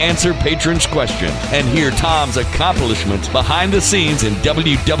 minutes to answer patrons' questions and hear Tom's accomplishments behind the scenes in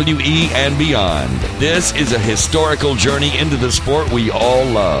WWE and beyond. This is a historical journey into the sport we all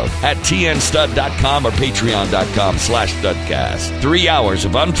love at tnstud.com or patreon.com/studcast. 3 hours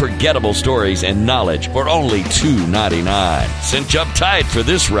of unforgettable stories and knowledge for only $2.99. Cinch up tight for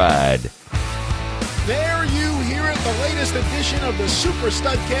this ride. There you hear it, the latest edition of the Super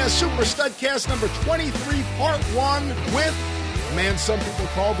Studcast number 23, Part 1, with a man some people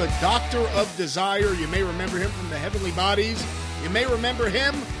call the Doctor of Desire. You may remember him from the Heavenly Bodies. You may remember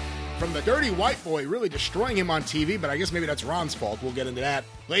him from the Dirty White Boy, really destroying him on TV, but I guess maybe that's Ron's fault. We'll get into that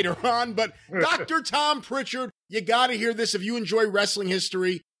later on. But Dr. Tom Pritchard, you got to hear this. If you enjoy wrestling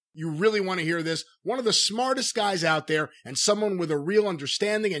history, you really want to hear this. One of the smartest guys out there and someone with a real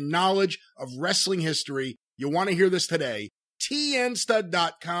understanding and knowledge of wrestling history. You want to hear this today.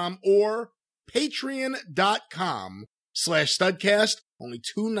 tnstud.com or patreon.com/studcast. Only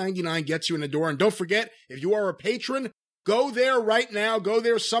 $2.99 gets you in the door. And don't forget, if you are a patron, go there right now. Go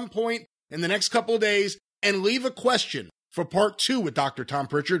there some point in the next couple of days and leave a question for Part 2 with Dr. Tom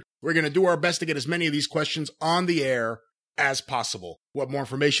Pritchard. We're going to do our best to get as many of these questions on the air as possible. We'll have more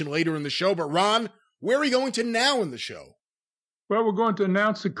information later in the show. But Ron, where are we going to now in the show? Well, we're going to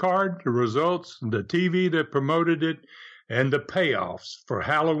announce the card, the results, the TV that promoted it, and the payoffs for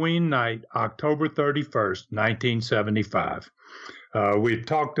Halloween night, October 31st, 1975. We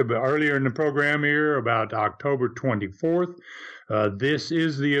talked about earlier in the program here about October 24th. This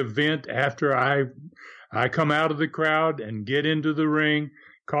is the event after I come out of the crowd and get into the ring,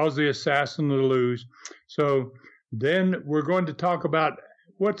 cause the assassin to lose. So then we're going to talk about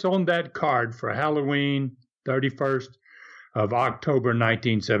what's on that card for Halloween 31st of October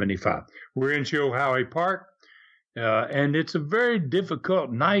 1975. We're in Chilhowie Park, and it's a very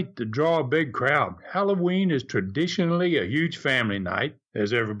difficult night to draw a big crowd. Halloween is traditionally a huge family night,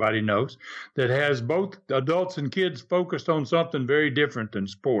 as everybody knows, that has both adults and kids focused on something very different than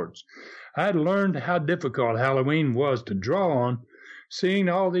sports. I had learned how difficult Halloween was to draw on, seeing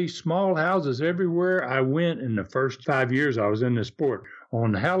all these small houses everywhere I went in the first 5 years I was in the sport.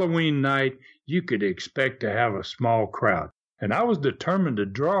 On Halloween night, you could expect to have a small crowd. And I was determined to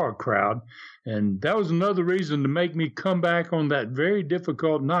draw a crowd, and that was another reason to make me come back on that very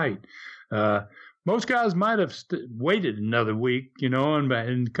difficult night. Most guys might have waited another week,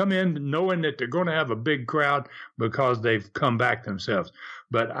 and come in knowing that they're going to have a big crowd because they've come back themselves.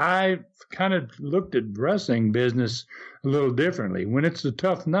 But I kind of looked at wrestling business a little differently. When it's a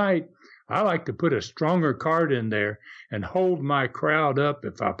tough night, I like to put a stronger card in there and hold my crowd up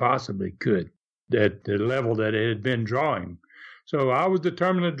if I possibly could at the level that it had been drawing. So I was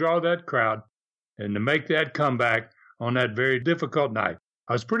determined to draw that crowd and to make that comeback on that very difficult night.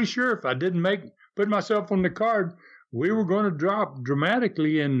 I was pretty sure if I didn't put myself on the card, we were going to drop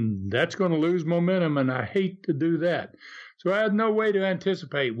dramatically, and that's going to lose momentum, and I hate to do that. So I had no way to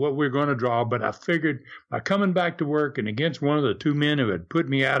anticipate what we were going to draw, but I figured by coming back to work and against one of the two men who had put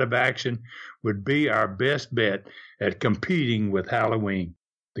me out of action would be our best bet at competing with Halloween.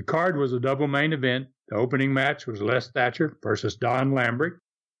 The card was a double main event. The opening match was Les Thatcher versus Don Lambrick.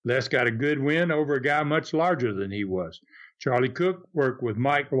 Les got a good win over a guy much larger than he was. Charlie Cook worked with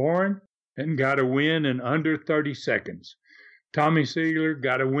Mike Lauren and got a win in under 30 seconds. Tommy Siegler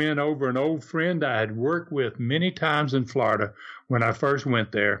got a win over an old friend I had worked with many times in Florida when I first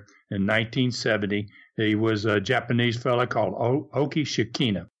went there in 1970. He was a Japanese fella called Oki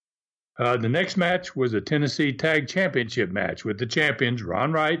Shikina. The next match was a Tennessee Tag Championship match with the champions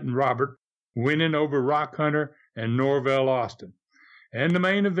Ron Wright and Robert winning over Rock Hunter and Norvell Austin. And the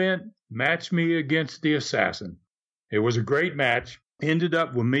main event matched me against the Assassin. It was a great match. Ended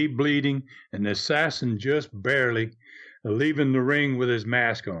up with me bleeding and the Assassin just barely leaving the ring with his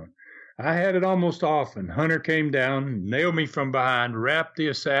mask on. I had it almost off, and Hunter came down, nailed me from behind, wrapped the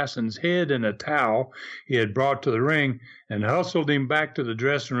Assassin's head in a towel he had brought to the ring, and hustled him back to the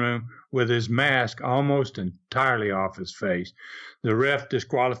dressing room with his mask almost entirely off his face. The ref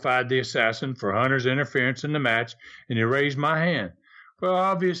disqualified the Assassin for Hunter's interference in the match, and he raised my hand. Well,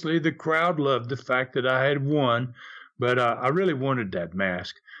 obviously, the crowd loved the fact that I had won, but I really wanted that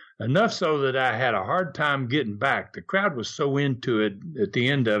mask. Enough so that I had a hard time getting back. The crowd was so into it at the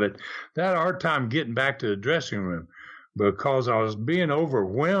end of it that I had a hard time getting back to the dressing room because I was being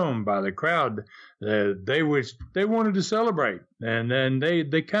overwhelmed by the crowd. They wanted to celebrate, and then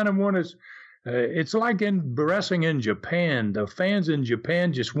they kind of want to. It's like in wrestling in Japan. The fans in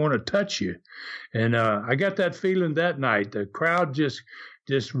Japan just want to touch you, and I got that feeling that night. The crowd just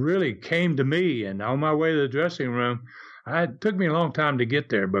really came to me, and on my way to the dressing room. It took me a long time to get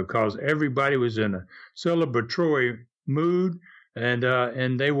there because everybody was in a celebratory mood,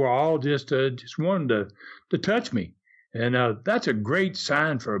 and they were all just wanting to touch me, and that's a great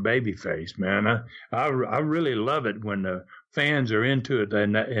sign for a baby face, man. I really love it when the fans are into it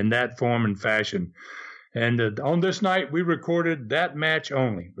in that form and fashion. And on this night, we recorded that match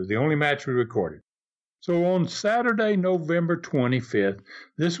only. It was the only match we recorded. So on Saturday, November 25th,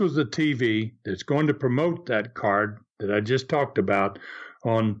 this was the TV that's going to promote that card that I just talked about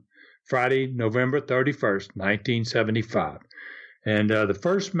on Friday, November 31st, 1975. And the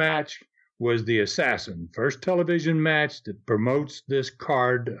first match was The Assassin. First television match that promotes this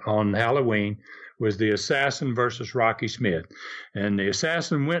card on Halloween was The Assassin versus Rocky Smith. And The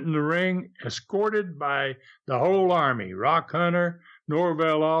Assassin went in the ring escorted by the whole army, Rock Hunter,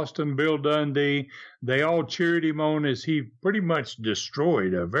 Norvell Austin, Bill Dundee. They all cheered him on as he pretty much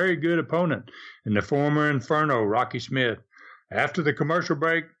destroyed a very good opponent in the former Inferno, Rocky Smith. After the commercial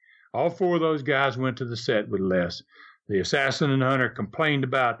break, all four of those guys went to the set with Les. The Assassin and Hunter complained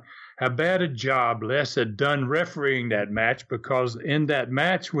about how bad a job Les had done refereeing that match because in that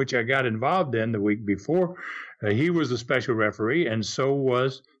match, which I got involved in the week before, he was the special referee and so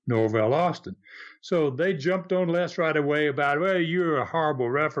was Norvell Austin. So they jumped on Les right away about, well, you're a horrible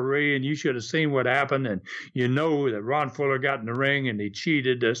referee and you should have seen what happened. And you know that Ron Fuller got in the ring and he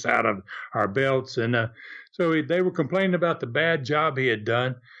cheated us out of our belts. And so they were complaining about the bad job he had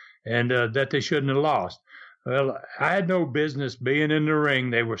done and that they shouldn't have lost. Well, I had no business being in the ring,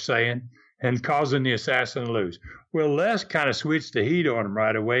 they were saying, and causing the Assassin to lose. Well, Les kind of switched the heat on him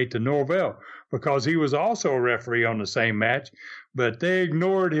right away to Norvell because he was also a referee on the same match, but they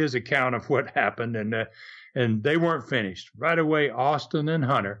ignored his account of what happened, and they weren't finished. Right away, Austin and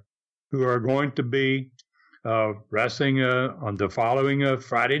Hunter, who are going to be wrestling on the following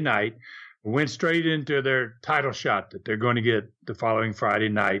Friday night, went straight into their title shot that they're going to get the following Friday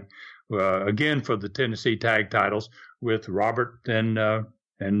night, again for the Tennessee tag titles with Robert and our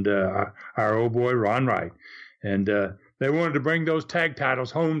old boy Ron Wright. And they wanted to bring those tag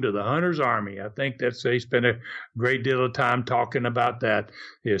titles home to the Hunter's Army. I think they spent a great deal of time talking about that.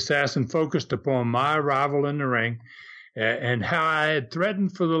 The Assassin focused upon my arrival in the ring and how I had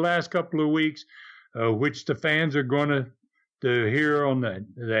threatened for the last couple of weeks, which the fans are going to hear on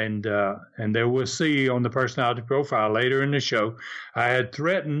and they will see on the personality profile later in the show. I had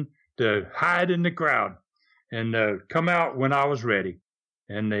threatened to hide in the crowd and come out when I was ready.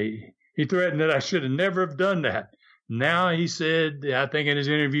 And he threatened that I should have never have done that. Now he said, I think in his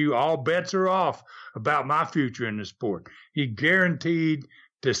interview, all bets are off about my future in the sport. He guaranteed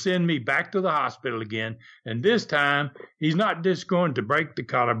to send me back to the hospital again. And this time, he's not just going to break the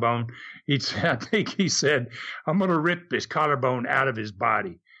collarbone. I think he said, I'm going to rip this collarbone out of his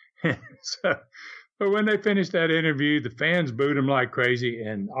body. But when they finished that interview, the fans booed him like crazy,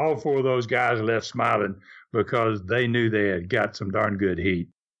 and all four of those guys left smiling because they knew they had got some darn good heat.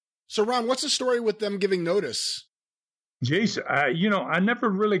 So, Ron, what's the story with them giving notice? Jason, I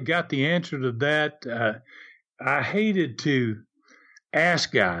never really got the answer to that. I hated to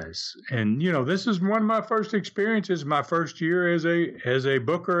ask guys, and this is one of my first experiences, my first year as a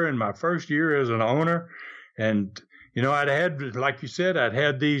booker, and my first year as an owner, and I'd had, like you said, I'd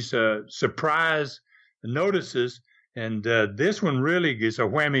had these surprise notices, and this one really is a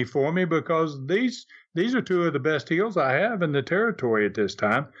whammy for me because these are two of the best heels I have in the territory at this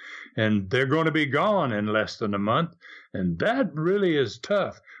time, and they're going to be gone in less than a month, and that really is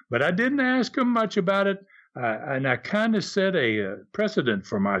tough. But I didn't ask them much about it, and I kind of set a precedent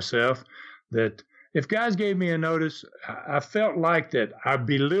for myself that if guys gave me a notice, I felt like that I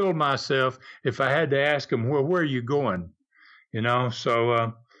belittled myself if I had to ask them, well, where are you going?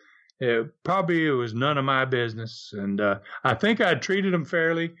 So probably it was none of my business. And I think I treated them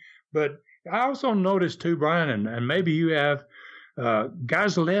fairly. But I also noticed too, Brian, and maybe you have,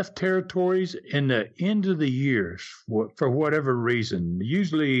 guys left territories in the end of the years for whatever reason.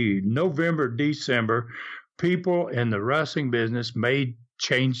 Usually November, December, people in the wrestling business may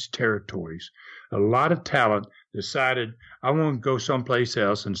change territories. A lot of talent decided, I want to go someplace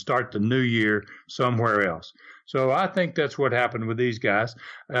else and start the new year somewhere else. So I think that's what happened with these guys.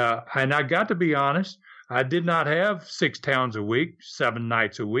 And I got to be honest, I did not have 6 towns a week, 7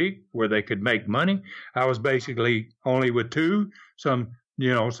 nights a week where they could make money. I was basically only with 2,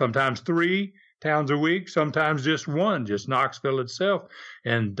 sometimes 3 towns a week, sometimes just 1, just Knoxville itself.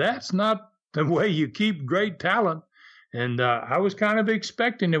 And that's not the way you keep great talent. And I was kind of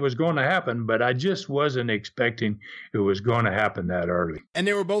expecting it was going to happen, but I just wasn't expecting it was going to happen that early. And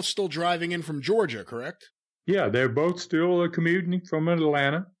they were both still driving in from Georgia, correct? Yeah, they're both still commuting from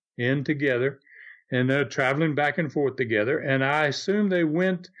Atlanta in together, and they're traveling back and forth together. And I assume they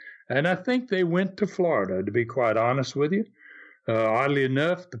went, and I think they went to Florida, to be quite honest with you. Oddly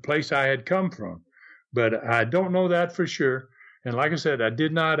enough, the place I had come from. But I don't know that for sure. And like I said, I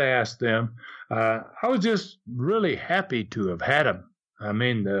did not ask them. I was just really happy to have had them. I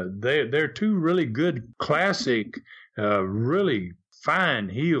mean, they're 2 really good, classic, really fine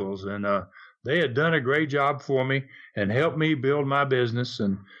heels, and they had done a great job for me and helped me build my business,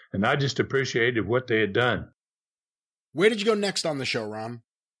 and I just appreciated what they had done. Where did you go next on the show, Ron?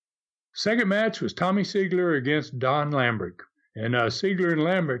 Second match was Tommy Siegler against Don Lambrick. And Siegler and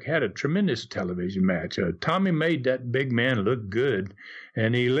Lambrick had a tremendous television match. Tommy made that big man look good,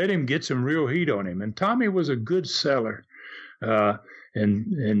 and he let him get some real heat on him. And Tommy was a good seller.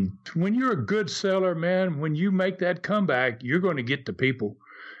 And when you're a good seller, man, when you make that comeback, you're going to get the people.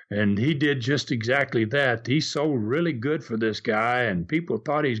 And he did just exactly that. He sold really good for this guy, and people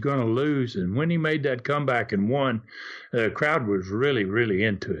thought he's going to lose. And when he made that comeback and won, the crowd was really, really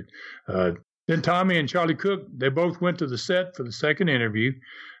into it. Then Tommy and Charlie Cook, they both went to the set for the second interview.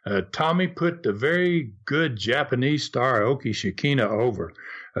 Tommy put the very good Japanese star Oki Shikina over.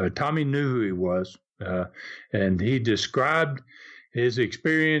 Tommy knew who he was, and he described his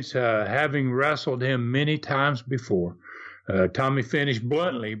experience having wrestled him many times before. Tommy finished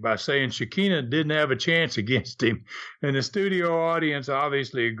bluntly by saying Shikina didn't have a chance against him, and the studio audience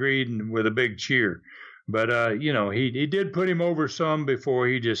obviously agreed with a big cheer. But, he did put him over some before.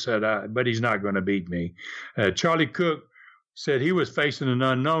 He just said, but he's not going to beat me. Charlie Cook said he was facing an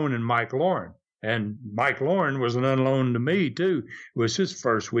unknown in Mike Lauren. And Mike Lauren was an unknown to me, too. It was his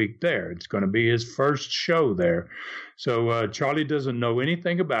first week there. It's going to be his first show there. So Charlie doesn't know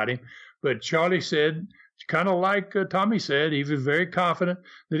anything about him. But Charlie said, kind of like Tommy said, he was very confident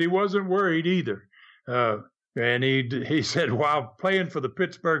that he wasn't worried either. And he said while playing for the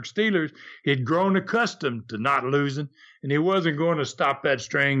Pittsburgh Steelers, he'd grown accustomed to not losing, and he wasn't going to stop that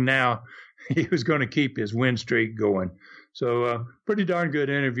string now. He was going to keep his win streak going. So pretty darn good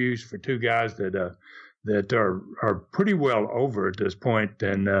interviews for 2 guys that are pretty well over at this point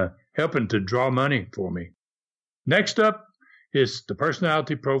and helping to draw money for me. Next up is the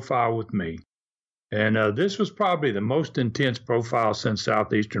personality profile with me. And this was probably the most intense profile since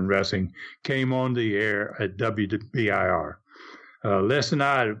Southeastern Wrestling came on the air at WBIR. Les and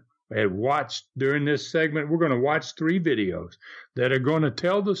I had watched during this segment, we're going to watch 3 videos that are going to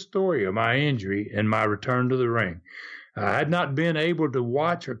tell the story of my injury and my return to the ring. I had not been able to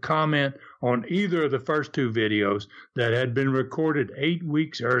watch or comment on either of the first 2 videos that had been recorded 8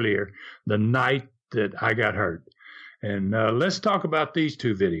 weeks earlier, the night that I got hurt. And let's talk about these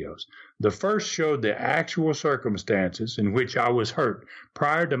 2 videos. The first showed the actual circumstances in which I was hurt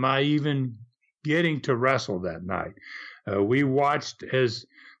prior to my even getting to wrestle that night. We watched as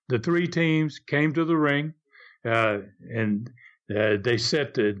the 3 teams came to the ring, and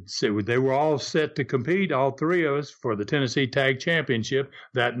they were all set to compete, all 3 of us, for the Tennessee Tag Championship.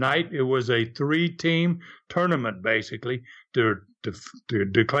 That night, it was a 3-team tournament, basically, to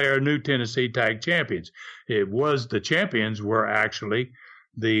declare new Tennessee Tag Champions. The champions were actually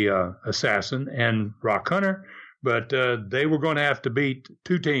the Assassin and Rock Hunter, but they were going to have to beat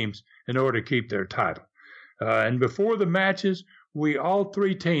 2 teams in order to keep their title. And before the matches, all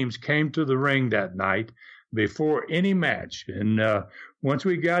 3 teams came to the ring that night before any match. And once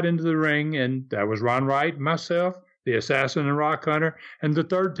we got into the ring, and that was Ron Wright, myself, the Assassin and Rock Hunter, and the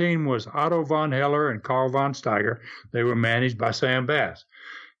 3rd team was Otto von Heller and Carl von Steiger. They were managed by Sam Bass.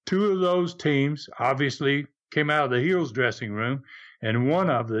 2 of those teams obviously came out of the heels dressing room, and one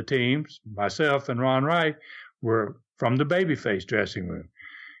of the teams, myself and Ron Wright, were from the babyface dressing room.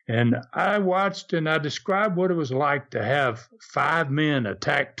 And I watched and I described what it was like to have 5 men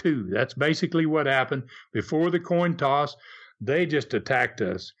attack 2. That's basically what happened. Before the coin toss, they just attacked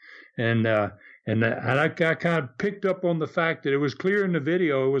us. And I kind of picked up on the fact that it was clear in the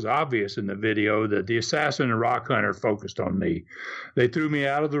video, it was obvious in the video, that the Assassin and Rock Hunter focused on me. They threw me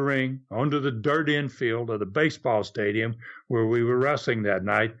out of the ring onto the dirt infield of the baseball stadium where we were wrestling that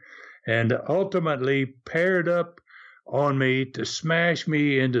night, and ultimately paired up on me to smash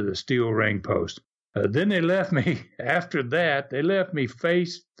me into the steel ring post. Then they left me, after that, they left me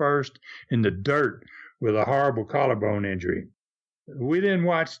face first in the dirt with a horrible collarbone injury. We then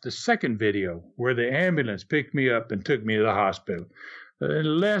watched the second video where the ambulance picked me up and took me to the hospital.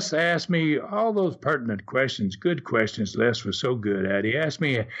 Les asked me all those pertinent questions, good questions Les was so good at. He asked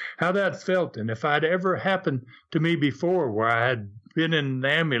me how that felt and if I'd ever happened to me before where I had been in an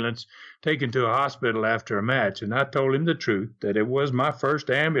ambulance taken to a hospital after a match. And I told him the truth, that it was my first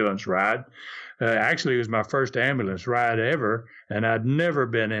ambulance ride. Actually, it was my first ambulance ride ever, and I'd never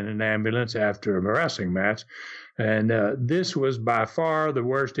been in an ambulance after a wrestling match. And this was by far the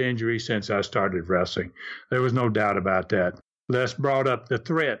worst injury since I started wrestling. There was no doubt about that. Les brought up the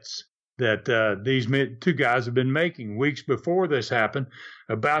threats that these two guys have been making weeks before this happened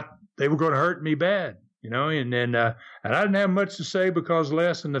about they were going to hurt me bad, and I didn't have much to say because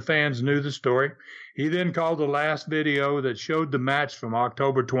Les and the fans knew the story. He then called the last video that showed the match from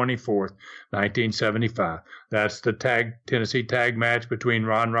October 24th, 1975. That's the Tennessee tag match between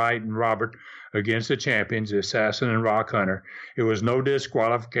Ron Wright and Robert against the champions, the Assassin and Rock Hunter. It was no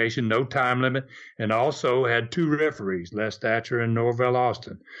disqualification, no time limit, and also had two referees, Les Thatcher and Norvell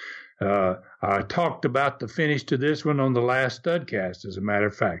Austin. I talked about the finish to this one on the last Studcast, as a matter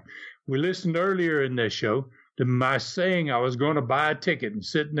of fact. We listened earlier in this show to my saying I was going to buy a ticket and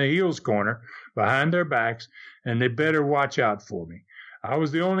sit in the heels corner behind their backs, and they better watch out for me. I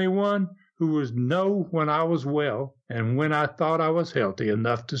was the only one who was know when I was well and when I thought I was healthy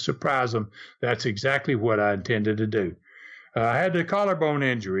enough to surprise them. That's exactly what I intended to do. I had the collarbone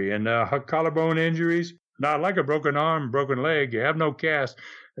injury, and collarbone injuries, not like a broken arm, broken leg. You have no cast.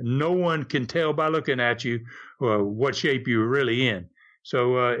 No one can tell by looking at you what shape you're really in.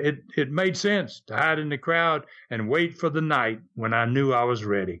 So it made sense to hide in the crowd and wait for the night when I knew I was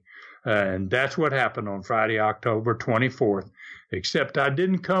ready. And that's what happened on Friday, October 24th, except I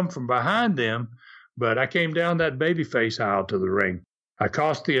didn't come from behind them, but I came down that babyface aisle to the ring. I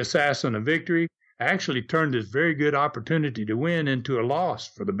cost the Assassin a victory, actually turned this very good opportunity to win into a loss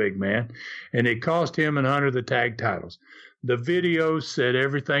for the big man, and it cost him and Hunter the tag titles. The video said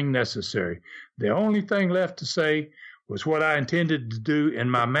everything necessary. The only thing left to say was what I intended to do in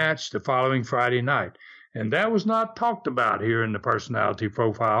my match the following Friday night. And that was not talked about here in the personality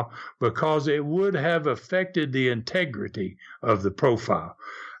profile because it would have affected the integrity of the profile.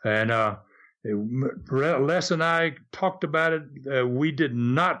 And Les and I talked about it. We did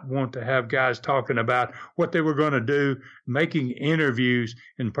not want to have guys talking about what they were going to do, making interviews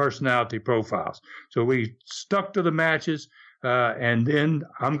in personality profiles. So we stuck to the matches, and then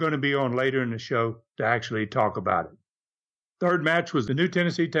I'm going to be on later in the show to actually talk about it. Third match was the new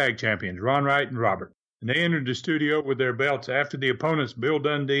Tennessee Tag Champions, Ron Wright and Robert. And they entered the studio with their belts after the opponents, Bill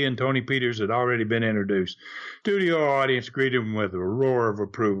Dundee and Tony Peters, had already been introduced. Studio audience greeted them with a roar of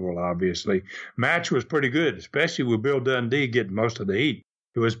approval, obviously. Match was pretty good, especially with Bill Dundee getting most of the heat.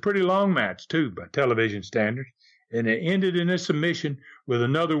 It was a pretty long match, too, by television standards. And it ended in a submission with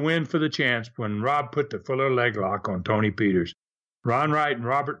another win for the champs when Rob put the Fuller leg lock on Tony Peters. Ron Wright and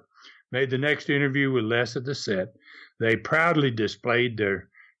Robert made the next interview with Les at the set. They proudly displayed their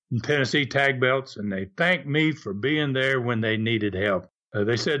Tennessee tag belts, and they thanked me for being there when they needed help.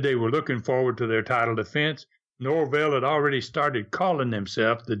 They said they were looking forward to their title defense. Norvell had already started calling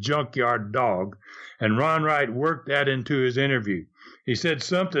himself the Junkyard Dog, and Ron Wright worked that into his interview. He said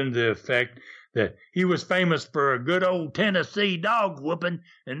something to the effect that he was famous for a good old Tennessee dog whooping,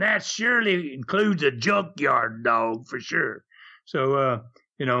 and that surely includes a junkyard dog for sure. So,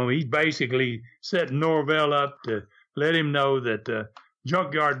 he basically set Norvell up to let him know that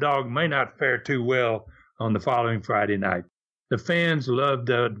Junkyard Dog may not fare too well on the following Friday night. The fans loved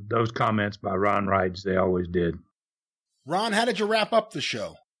those comments by Ron Wright, as they always did. Ron, how did you wrap up the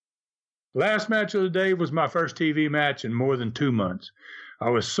show? Last match of the day was my first TV match in more than 2 months. I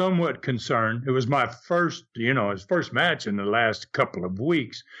was somewhat concerned. It was my first match in the last couple of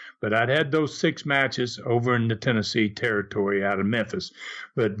weeks, but I'd had those 6 matches over in the Tennessee territory out of Memphis.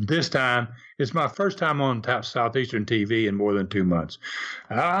 But this time, it's my first time on Southeastern TV in more than 2 months.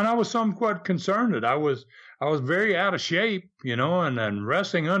 And I was somewhat concerned that I was very out of shape, and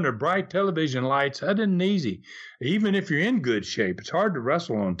wrestling under bright television lights, that isn't easy. Even if you're in good shape, it's hard to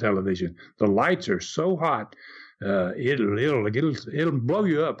wrestle on television. The lights are so hot. It'll blow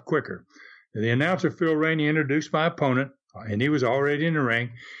you up quicker. The announcer, Phil Rainey, introduced my opponent, and he was already in the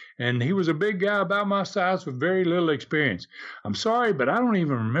ring, and he was a big guy about my size with very little experience. I'm sorry, but I don't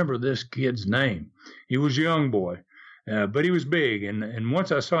even remember this kid's name. He was a young boy, but he was big, and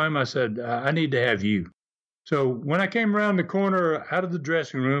once I saw him, I said, I need to have you. So when I came around the corner out of the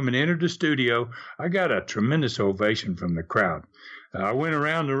dressing room and entered the studio, I got a tremendous ovation from the crowd. I went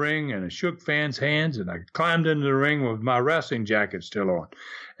around the ring and I shook fans' hands, and I climbed into the ring with my wrestling jacket still on.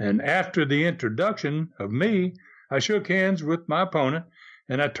 And after the introduction of me, I shook hands with my opponent,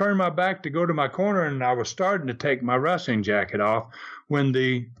 and I turned my back to go to my corner, and I was starting to take my wrestling jacket off when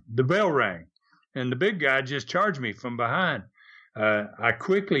the bell rang, and the big guy just charged me from behind. I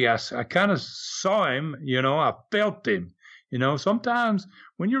kind of saw him, I felt him. Sometimes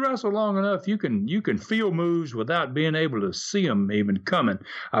when you wrestle long enough, you can feel moves without being able to see them even coming.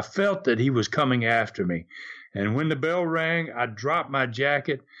 I felt that he was coming after me. And when the bell rang, I dropped my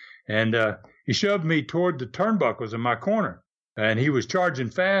jacket, and he shoved me toward the turnbuckles in my corner. And he was charging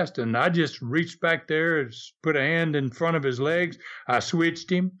fast, and I just reached back there and put a hand in front of his legs. I switched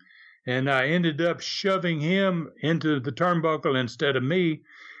him, and I ended up shoving him into the turnbuckle instead of me.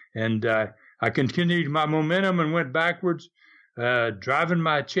 And I continued my momentum and went backwards, driving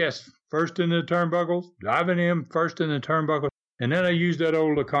my chest first in the turnbuckles, driving him first in the turnbuckle. And then I used that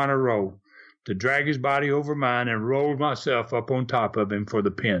old O'Connor roll to drag his body over mine and rolled myself up on top of him for the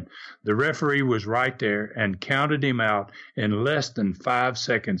pin. The referee was right there and counted him out in less than 5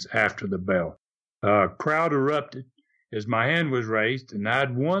 seconds after the bell. Crowd erupted as my hand was raised, and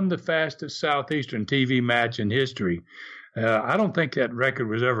I'd won the fastest Southeastern TV match in history. I don't think that record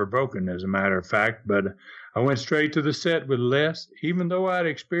was ever broken, as a matter of fact, but I went straight to the set with Les, even though I'd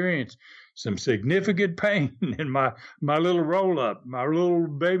experienced some significant pain in my little roll-up. My little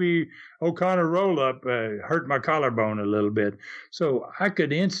baby O'Connor roll-up hurt my collarbone a little bit. So I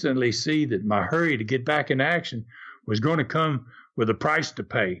could instantly see that my hurry to get back in action was going to come with a price to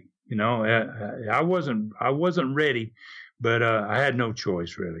pay. I wasn't ready, but I had no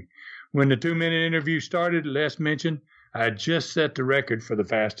choice, really. When the 2-minute interview started, Les mentioned I had just set the record for the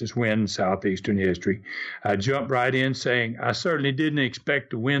fastest win in Southeastern history. I jumped right in saying I certainly didn't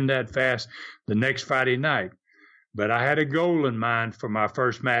expect to win that fast the next Friday night, but I had a goal in mind for my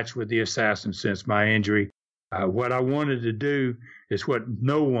first match with the Assassin since my injury. What I wanted to do is what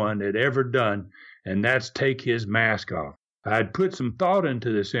no one had ever done, and that's take his mask off. I had put some thought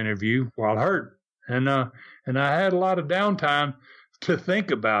into this interview while hurt, and I had a lot of downtime to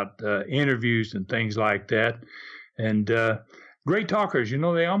think about interviews and things like that. And great talkers,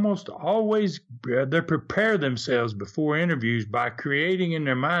 they almost always they prepare themselves before interviews by creating in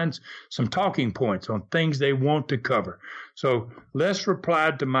their minds some talking points on things they want to cover. So Les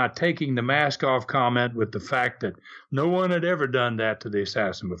replied to my taking the mask off comment with the fact that no one had ever done that to the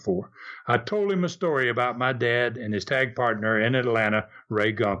Assassin before. I told him a story about my dad and his tag partner in Atlanta,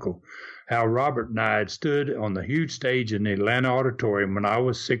 Ray Gunkel. How Robert and I had stood on the huge stage in the Atlanta Auditorium when I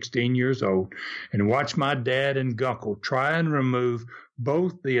was 16 years old and watched my dad and Gunkel try and remove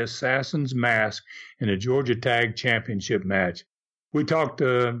both the Assassin's mask in a Georgia Tag Championship match. We talked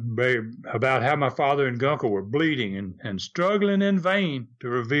about how my father and Gunkel were bleeding and struggling in vain to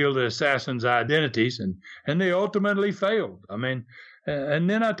reveal the Assassin's identities, and they ultimately failed. And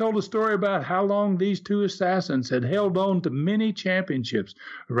then I told a story about how long these two Assassins had held on to many championships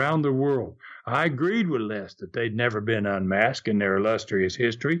around the world. I agreed with Les that they'd never been unmasked in their illustrious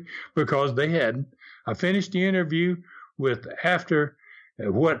history because they hadn't. I finished the interview with after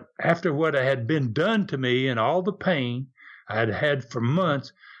what had been done to me and all the pain I'd had for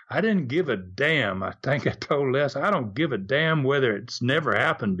months, I didn't give a damn. I think I told Les, I don't give a damn whether it's never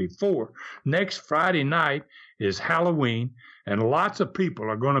happened before. Next Friday night is Halloween, and lots of people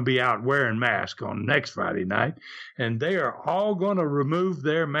are going to be out wearing masks on next Friday night, and they are all going to remove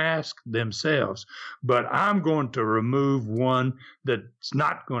their mask themselves. But I'm going to remove one that's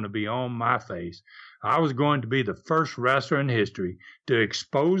not going to be on my face. I was going to be the first wrestler in history to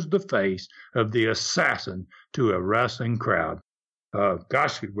expose the face of the Assassin to a wrestling crowd.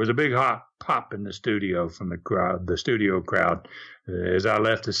 It was a big hot pop in the studio from the studio crowd as I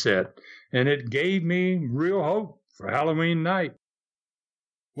left the set, and it gave me real hope for Halloween night.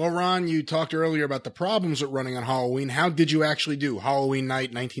 Well, Ron, you talked earlier about the problems with running on Halloween. How did you actually do Halloween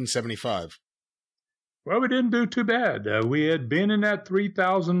night 1975? Well, we didn't do too bad. We had been in that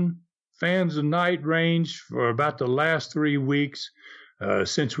 3,000 fans a night range for about the last 3 weeks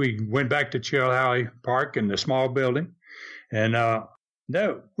since we went back to Chilhowie Park in the small building. And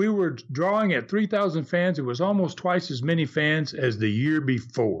we were drawing at 3,000 fans. It was almost twice as many fans as the year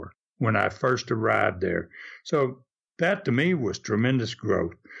before when I first arrived there. So that to me was tremendous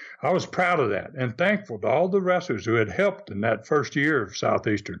growth. I was proud of that and thankful to all the wrestlers who had helped in that first year of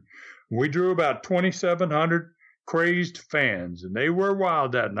Southeastern. We drew about 2,700 crazed fans, and they were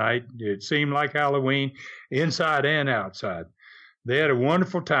wild that night. It seemed like Halloween inside and outside. they had a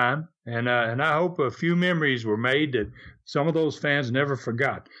wonderful time, and I hope a few memories were made that some of those fans never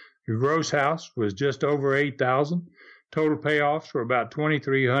forgot. Your gross house was just over 8,000. Total payoffs were about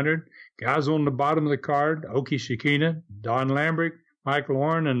 2,300. Guys on the bottom of the card, Oki Shikina, Don Lambrick, Michael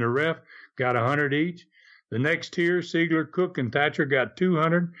Warren, and the ref got 100 each. The next tier, Siegler, Cook, and Thatcher got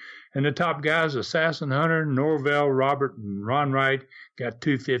 200. And the top guys, Assassin Hunter, Norvell, Robert, and Ron Wright, got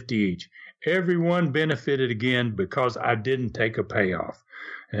 250 each. Everyone benefited again because I didn't take a payoff.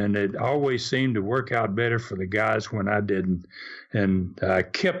 And it always seemed to work out better for the guys when I didn't. And I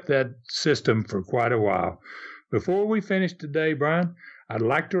kept that system for quite a while. Before we finish today, Brian, I'd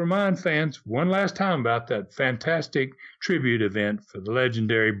like to remind fans one last time about that fantastic tribute event for the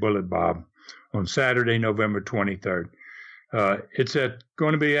legendary Bullet Bob on Saturday, November 23rd. It's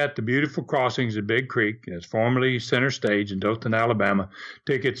going to be at the beautiful Crossings at Big Creek. It's formerly Center Stage in Dothan, Alabama.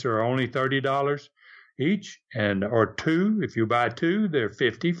 Tickets are only $30 each, or two. If you buy two, they're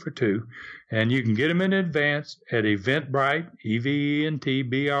 $50 for two. And you can get them in advance at Eventbrite,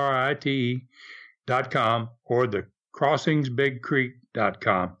 EVENTBRITE.com, or the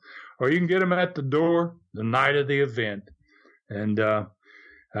CrossingsBigCreek.com. Or you can get them at the door the night of the event. And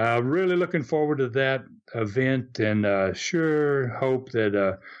really looking forward to that event, and sure hope that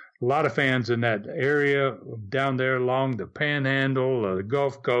a lot of fans in that area down there along the Panhandle, the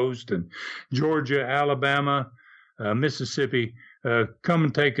Gulf Coast, and Georgia, Alabama, Mississippi, come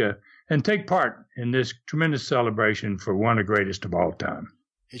and take part in this tremendous celebration for one of the greatest of all time.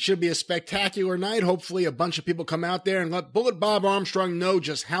 It should be a spectacular night. Hopefully a bunch of people come out there and let Bullet Bob Armstrong know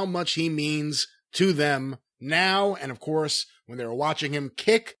just how much he means to them now, and of course, when they were watching him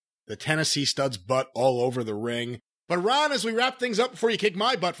kick the Tennessee Stud's butt all over the ring. But Ron, as we wrap things up, before you kick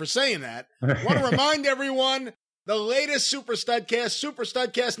my butt for saying that, I want to remind everyone, the latest Super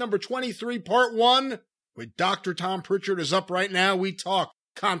Studcast number 23, part 1, with Dr. Tom Pritchard is up right now. We talk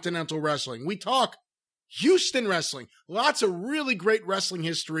Continental Wrestling. We talk Houston Wrestling. Lots of really great wrestling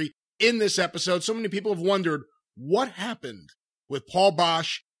history in this episode. So many people have wondered what happened with Paul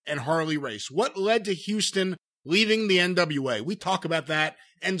Boesch and Harley Race. What led to Houston leaving the NWA? We talk about that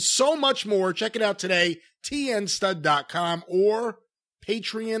and so much more. Check it out today, tnstud.com or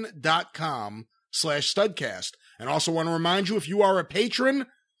patreon.com/studcast. And also want to remind you, if you are a patron,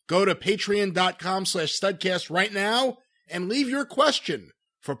 go to patreon.com/studcast right now and leave your question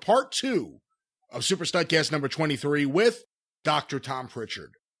for part 2 of Super Studcast number 23 with Dr. Tom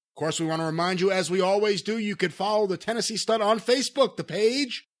Pritchard. Of course, we want to remind you, as we always do, you could follow the Tennessee Stud on Facebook, the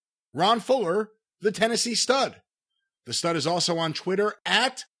page, Ron Fuller, the Tennessee Stud. The Stud is also on Twitter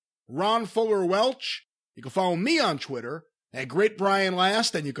at Ron Fuller Welch. You can follow me on Twitter at Great Brian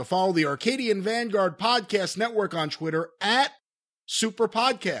Last, and you can follow the Arcadian Vanguard Podcast Network on Twitter at Super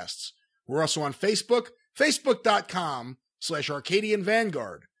Podcasts. We're also on Facebook, facebook.com/Arcadian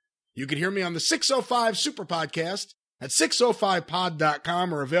Vanguard. You can hear me on the 605 Super Podcast at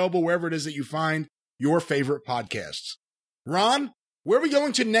 605pod.com, or available wherever it is that you find your favorite podcasts. Ron, where are we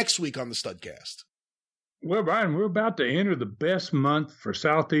going to next week on the Studcast? Well, Brian, we're about to enter the best month for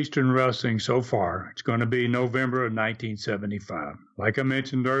Southeastern wrestling so far. It's going to be November of 1975. Like I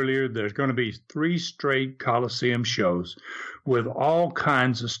mentioned earlier, there's going to be 3 straight Coliseum shows with all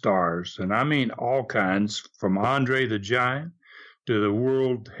kinds of stars. And I mean all kinds, from Andre the Giant to the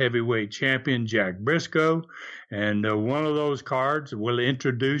world heavyweight champion Jack Briscoe. And one of those cards will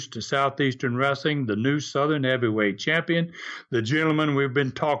introduce to Southeastern wrestling the new Southern heavyweight champion, the gentleman we've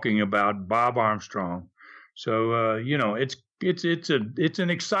been talking about, Bob Armstrong. So, it's an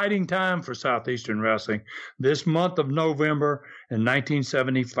exciting time for Southeastern wrestling. This month of November in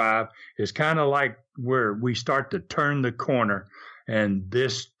 1975 is kind of like where we start to turn the corner, and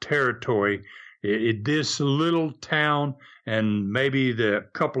this territory, this little town, and maybe the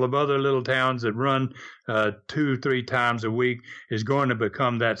couple of other little towns that run 2-3 times a week, is going to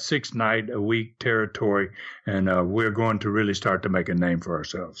become that 6-night-a-week territory, and we're going to really start to make a name for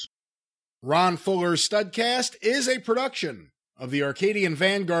ourselves. Ron Fuller's Studcast is a production of the Arcadian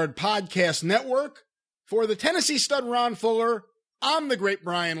Vanguard Podcast Network. For the Tennessee Stud Ron Fuller, I'm the Great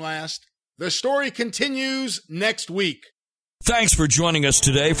Brian Last. The story continues next week. Thanks for joining us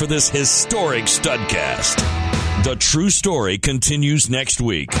today for this historic Studcast. The true story continues next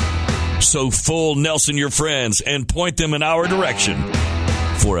week. So fool Nelson your friends and point them in our direction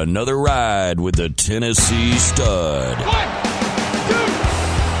for another ride with the Tennessee Stud. 1, 2,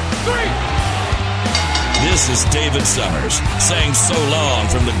 3. This is David Summers saying so long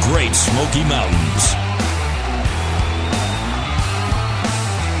from the Great Smoky Mountains.